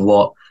to be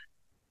what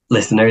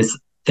listeners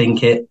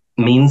think it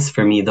means.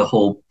 For me, the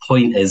whole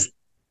point is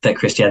that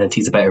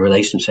Christianity is about a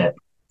relationship.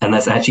 And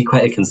that's actually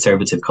quite a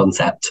conservative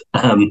concept,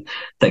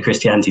 that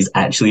Christianity is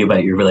actually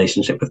about your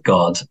relationship with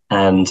God.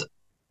 And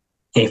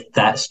if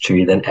that's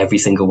true, then every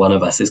single one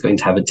of us is going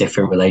to have a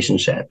different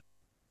relationship.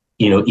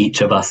 You know,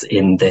 each of us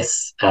in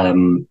this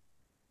online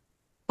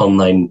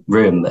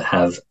room that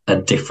have a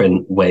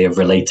different way of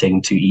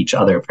relating to each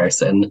other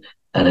person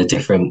and a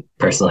different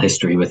personal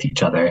history with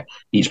each other.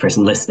 Each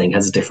person listening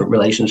has a different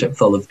relationship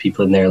with all of the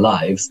people in their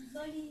lives.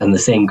 And the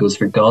same goes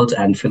for God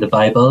and for the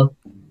Bible.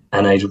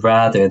 And I'd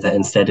rather that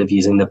instead of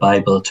using the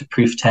Bible to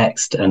proof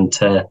text and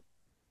to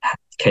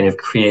kind of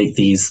create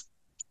these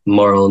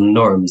moral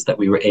norms, that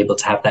we were able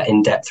to have that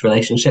in-depth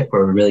relationship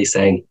where we're really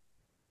saying,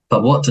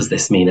 but what does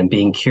this mean? And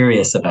being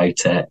curious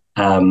about it.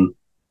 And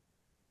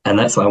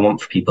that's what I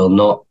want for people,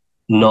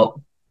 not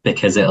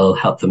because it'll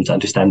help them to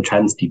understand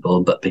trans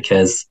people, but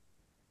because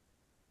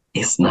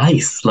it's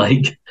nice.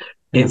 Like,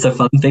 it's a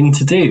fun thing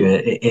to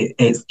do.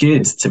 It's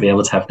good to be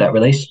able to have that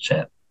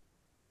relationship.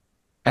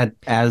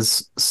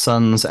 As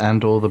sons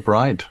and or the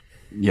bride,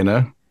 you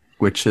know,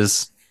 which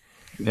is,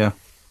 yeah.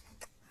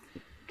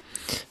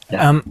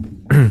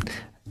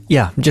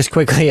 Yeah, just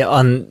quickly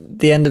on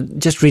the end of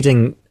just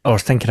reading or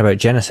thinking about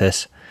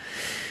Genesis,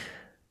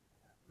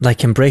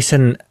 like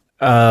embracing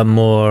a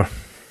more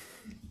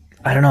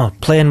I don't know,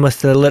 playing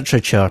with the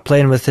literature,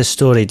 playing with the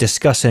story,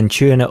 discussing,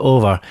 chewing it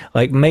over,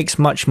 like makes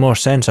much more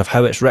sense of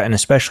how it's written,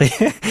 especially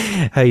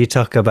how you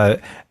talk about,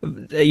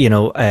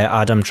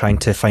 Adam trying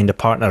to find a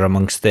partner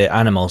amongst the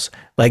animals.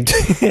 Like,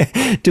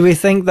 do we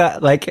think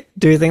that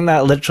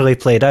literally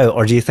played out,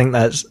 or do you think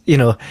that's,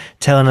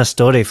 telling a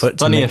story for it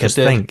to make us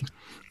think?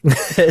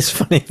 It's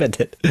funny if it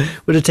did.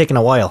 Would have taken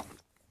a while.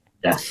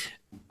 Yeah.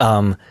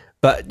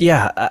 But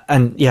yeah,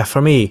 and yeah,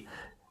 for me,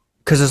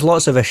 because there's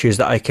lots of issues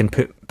that I can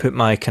put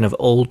my kind of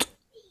old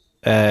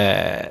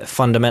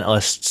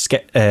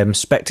fundamentalist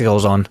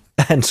spectacles on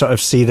and sort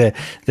of see the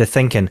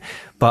thinking.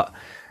 But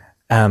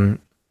the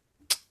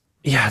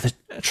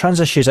trans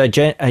issues I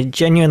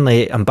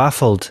genuinely am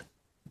baffled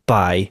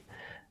by,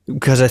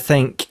 because I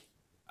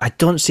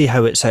don't see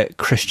how it's a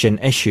Christian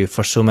issue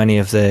for so many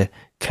of the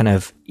kind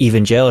of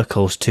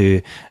evangelicals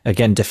to,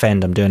 again,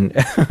 defend. I'm doing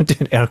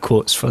doing air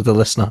quotes for the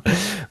listener,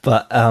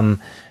 but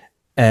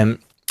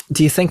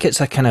do you think it's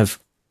a kind of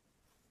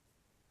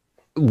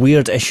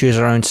weird issues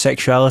around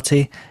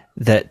sexuality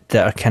that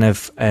are kind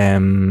of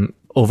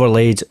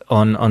overlaid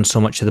on so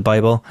much of the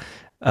Bible?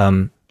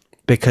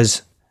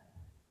 Because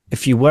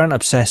if you weren't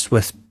obsessed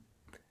with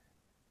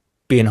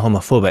being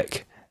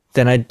homophobic,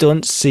 then I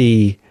don't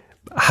see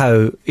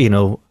how,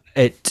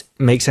 it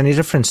makes any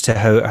difference to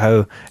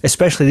how,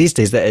 especially these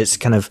days, that it's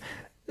kind of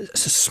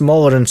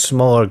smaller and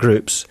smaller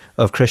groups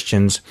of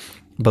Christians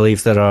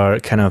believe there are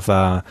kind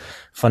of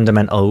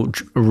fundamental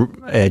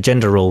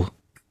gender role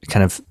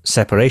kind of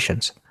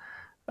separations.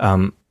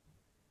 So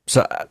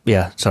I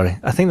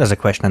think there's a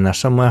question in there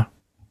somewhere.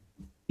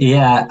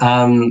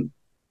 Yeah.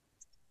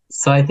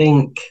 So I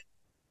think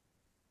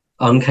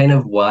on kind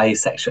of why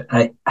sexual,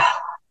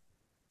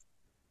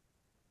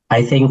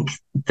 I think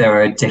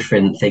there are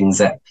different things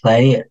at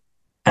play,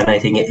 and I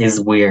think it is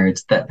weird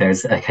that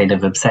there's a kind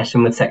of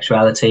obsession with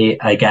sexuality,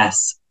 I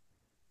guess.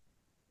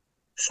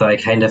 So I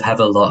kind of have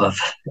a lot of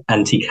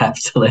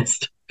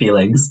anti-capitalist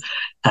feelings.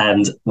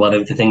 And one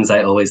of the things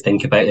I always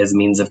think about is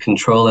means of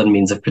control and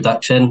means of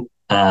production.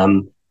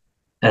 And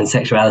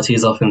sexuality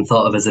is often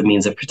thought of as a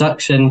means of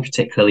production,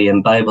 particularly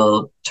in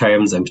Bible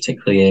terms and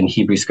particularly in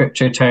Hebrew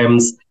scripture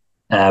terms.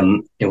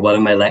 In one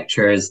of my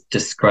lecturers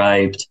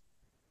described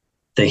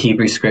the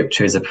Hebrew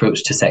scriptures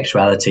approach to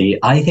sexuality,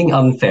 I think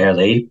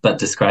unfairly, but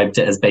described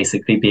it as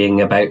basically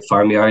being about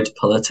farmyard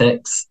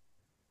politics,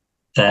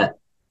 that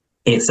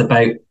it's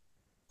about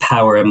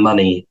power and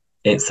money.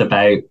 It's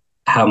about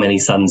how many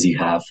sons you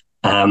have,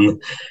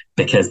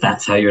 because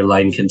that's how your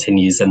line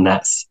continues, and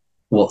that's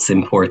what's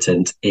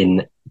important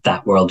in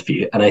that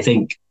worldview. And I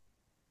think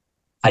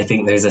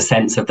there's a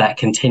sense of that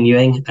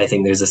continuing. I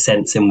think there's a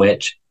sense in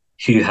which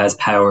who has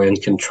power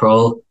and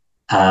control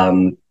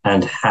and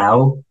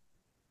how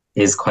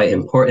is quite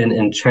important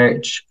in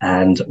church.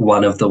 And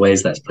one of the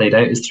ways that's played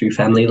out is through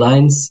family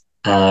lines,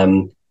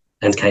 and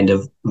kind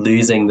of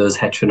losing those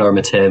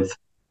heteronormative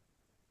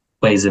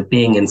ways of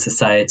being in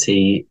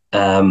society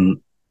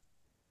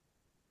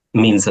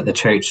means that the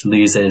church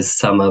loses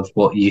some of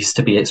what used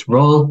to be its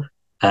role,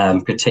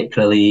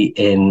 particularly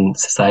in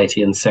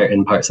society in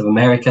certain parts of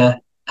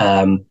America.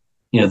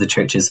 The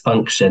church's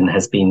function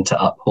has been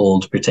to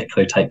uphold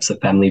particular types of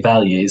family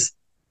values,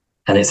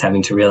 and it's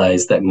having to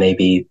realize that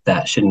maybe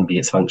that shouldn't be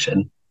its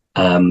function,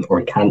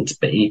 or can't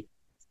be.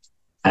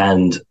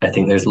 And I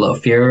think there's a lot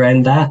of fear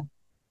around that.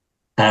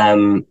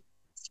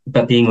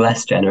 But being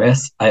less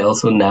generous, I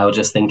also now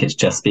just think it's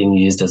just being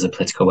used as a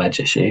political wedge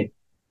issue,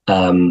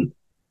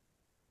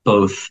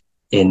 both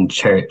in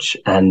church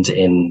and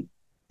in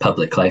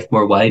public life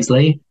more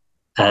widely.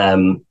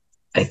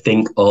 I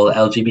think all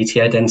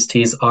LGBT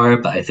identities are,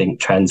 but I think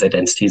trans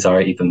identities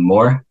are even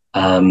more.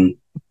 And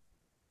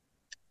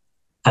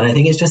I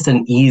think it's just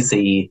an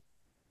easy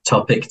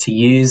topic to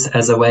use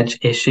as a wedge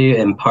issue,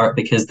 in part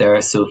because there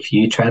are so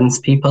few trans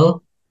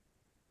people,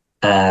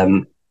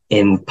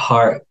 in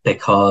part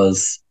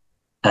because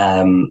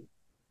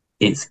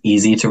it's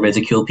easy to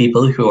ridicule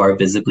people who are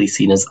visibly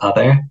seen as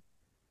other,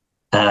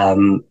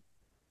 and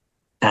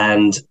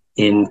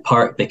in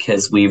part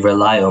because we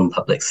rely on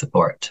public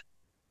support.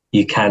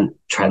 You can't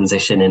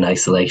transition in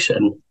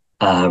isolation.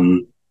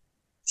 So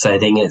I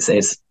think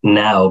it's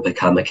now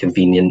become a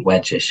convenient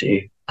wedge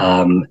issue.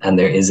 And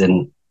there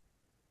isn't,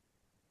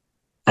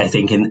 I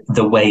think in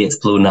the way it's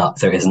blown up,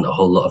 there isn't a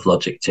whole lot of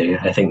logic to.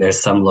 I think there's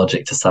some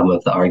logic to some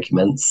of the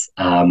arguments,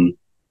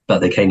 but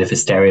the kind of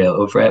hysteria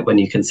over it, when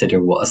you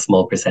consider what a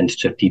small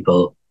percentage of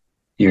people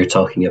you're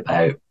talking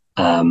about,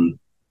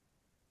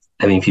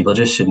 people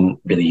just shouldn't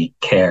really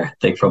care.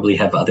 They probably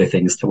have other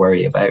things to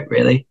worry about,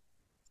 really.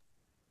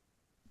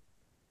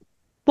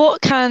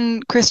 What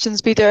can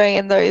Christians be doing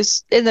in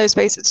those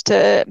spaces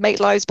to make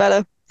lives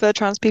better for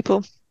trans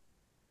people?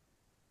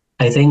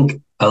 I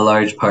think a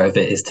large part of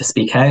it is to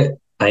speak out.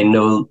 I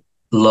know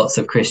lots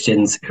of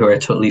Christians who are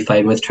totally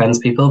fine with trans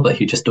people, but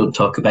who just don't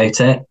talk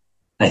about it.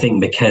 I think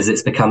because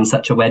it's become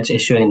such a wedge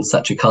issue and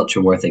such a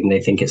culture war thing,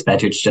 they think it's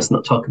better to just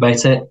not talk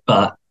about it.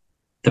 But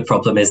the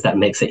problem is that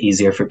makes it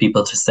easier for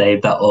people to say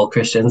that all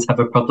Christians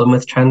have a problem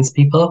with trans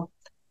people.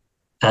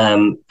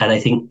 And I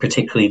think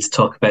particularly to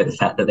talk about the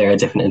fact that there are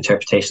different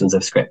interpretations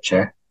of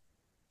scripture,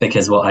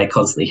 because what I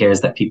constantly hear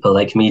is that people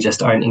like me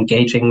just aren't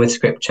engaging with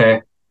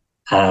scripture.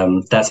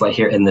 That's what I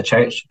hear in the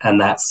church, and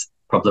that's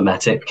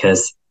problematic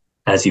because,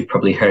 as you've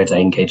probably heard, I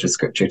engage with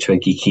scripture to a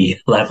geeky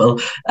level.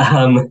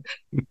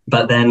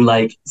 But then,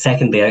 like,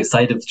 secondly,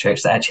 outside of the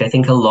church, actually, I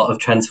think a lot of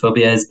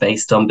transphobia is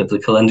based on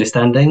biblical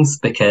understandings,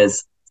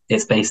 because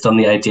it's based on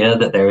the idea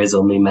that there is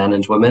only man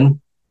and woman,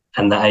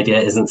 and that idea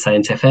isn't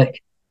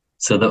scientific.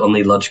 So the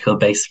only logical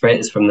base for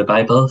it is from the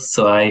Bible.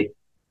 So I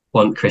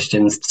want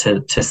Christians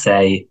to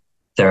say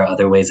there are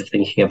other ways of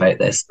thinking about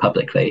this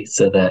publicly,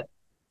 so that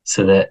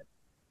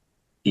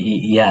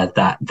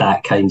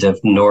that kind of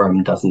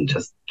norm doesn't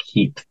just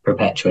keep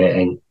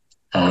perpetuating.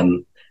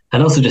 And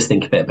also just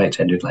think a bit about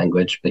gendered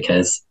language,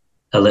 because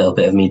a little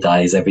bit of me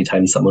dies every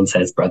time someone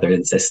says brother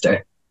and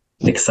sister,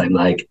 because I'm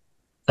like,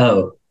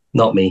 oh,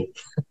 not me.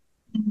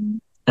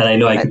 And I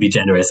know I could be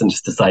generous and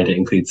just decide it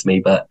includes me,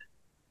 but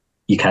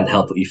you can't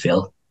help what you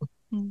feel.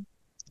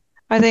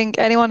 I think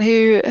anyone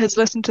who has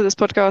listened to this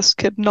podcast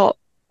could not,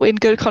 in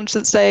good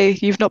conscience, say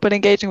you've not been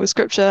engaging with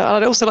scripture. And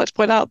I'd also like to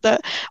point out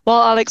that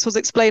while Alex was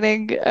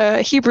explaining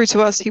Hebrew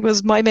to us, he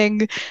was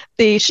miming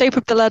the shape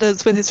of the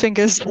letters with his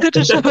fingers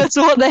to show us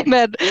what they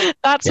meant.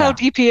 That's how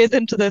deep he is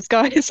into this,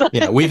 guys.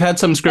 Yeah, we've had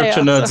some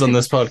scripture nerds on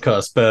this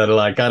podcast, but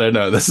like, I don't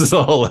know, this is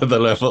a whole other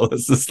level.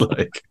 This is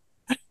like...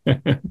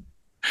 we've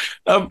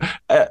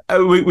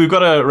got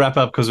to wrap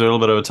up because we're a little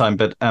bit over time,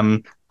 but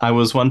I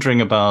was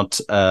wondering about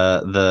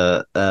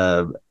the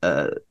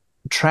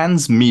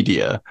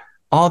transmedia.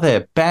 Are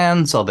there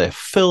bands, are there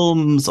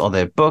films, are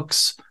there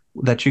books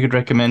that you could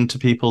recommend to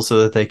people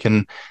so that they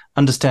can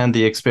understand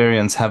the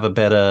experience, have a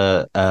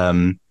better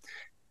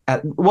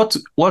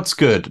what's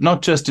good,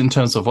 not just in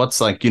terms of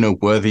what's like,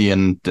 worthy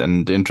and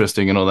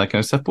interesting and all that kind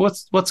of stuff,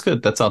 but what's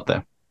good that's out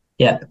there?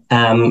 Yeah.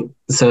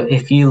 So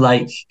if you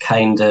like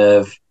kind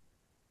of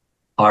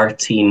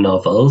arty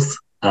novels,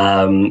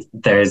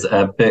 there's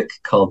a book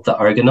called The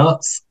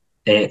Argonauts.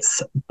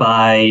 It's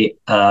by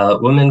a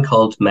woman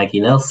called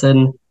Maggie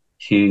Nelson,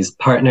 whose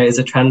partner is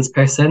a trans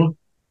person,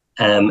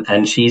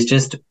 and she's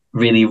just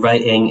really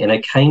writing in a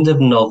kind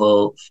of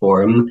novel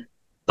form,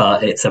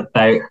 but it's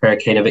about her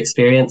kind of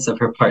experience of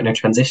her partner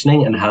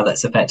transitioning and how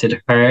that's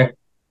affected her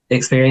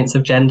experience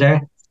of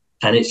gender.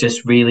 And it's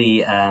just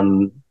really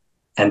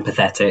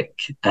empathetic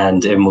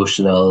and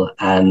emotional,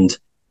 and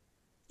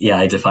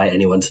I defy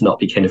anyone to not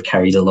be kind of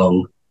carried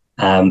along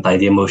by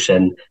the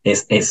emotion.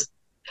 It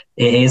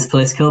is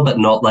political, but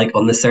not like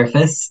on the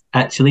surface.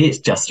 Actually, it's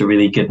just a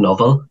really good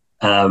novel.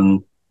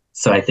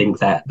 So I think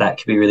that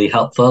could be really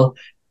helpful.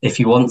 If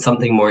you want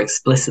something more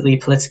explicitly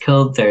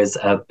political, there's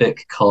a book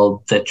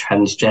called The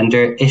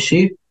Transgender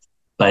Issue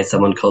by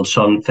someone called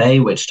Sean Fay,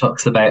 which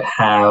talks about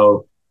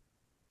how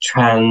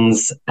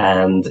trans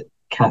and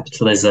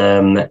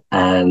capitalism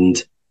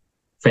and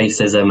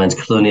racism and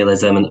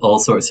colonialism and all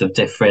sorts of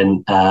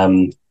different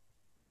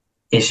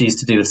issues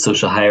to do with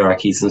social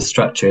hierarchies and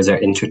structures are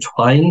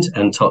intertwined,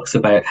 and talks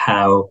about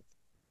how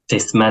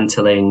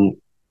dismantling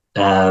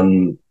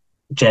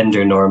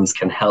gender norms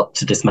can help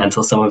to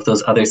dismantle some of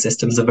those other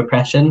systems of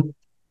oppression,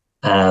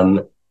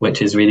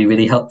 which is really,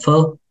 really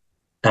helpful.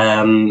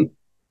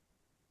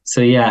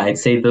 So I'd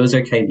say those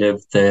are kind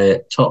of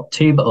the top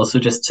two, but also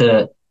just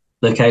to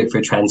look out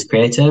for trans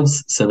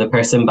creatives. So the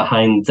person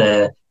behind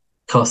the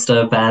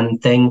Costa van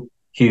thing,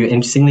 who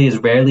interestingly is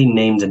rarely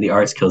named in the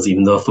articles,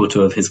 even though a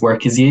photo of his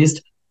work is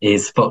used,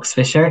 is Fox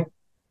Fisher,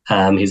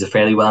 who's a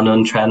fairly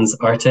well-known trans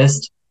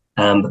artist.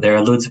 But there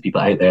are loads of people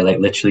out there, like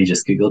literally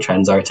just Google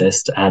trans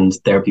artist, and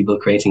there are people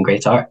creating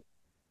great art.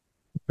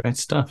 Great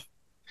stuff.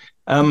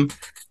 I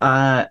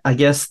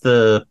guess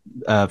the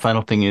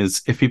final thing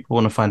is, if people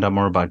want to find out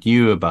more about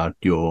you, about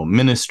your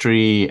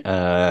ministry,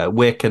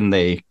 where can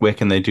they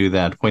do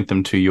that? Point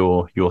them to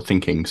your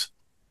thinkings.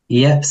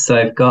 Yep. So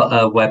I've got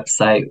a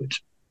website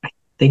which I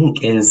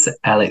think is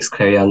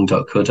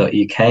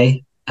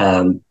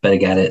alexclareyoung.co.uk. But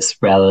again, it's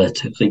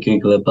relatively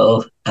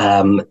Googleable.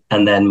 And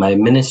then my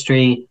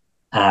ministry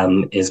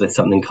is with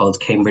something called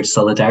Cambridge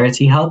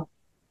Solidarity Hub,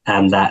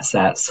 and that's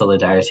at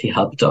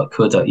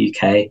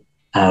solidarityhub.co.uk,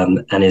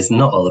 and is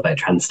not all about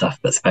trans stuff,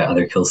 but it's about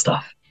other cool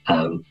stuff.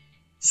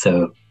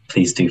 So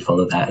please do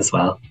follow that as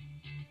well.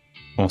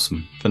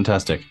 Awesome.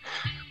 Fantastic.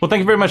 Well,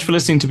 thank you very much for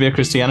listening to Bare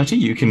Christianity.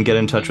 You can get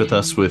in touch with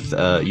us with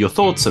your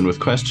thoughts and with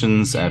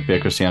questions at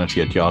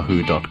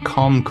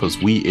barechristianity@yahoo.com, because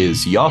we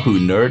is Yahoo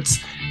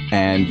nerds.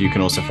 And you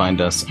can also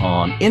find us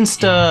on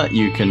Insta.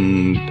 You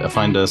can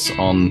find us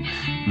on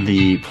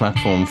the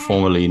platform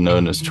formerly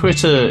known as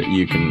Twitter.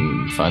 You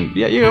can find,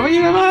 you find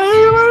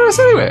us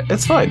anywhere.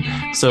 It's fine.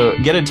 So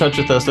get in touch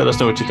with us. Let us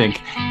know what you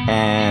think.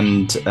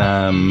 And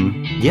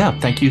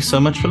thank you so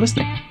much for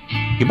listening.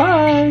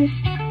 Goodbye.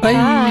 Bye.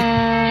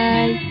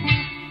 Bye.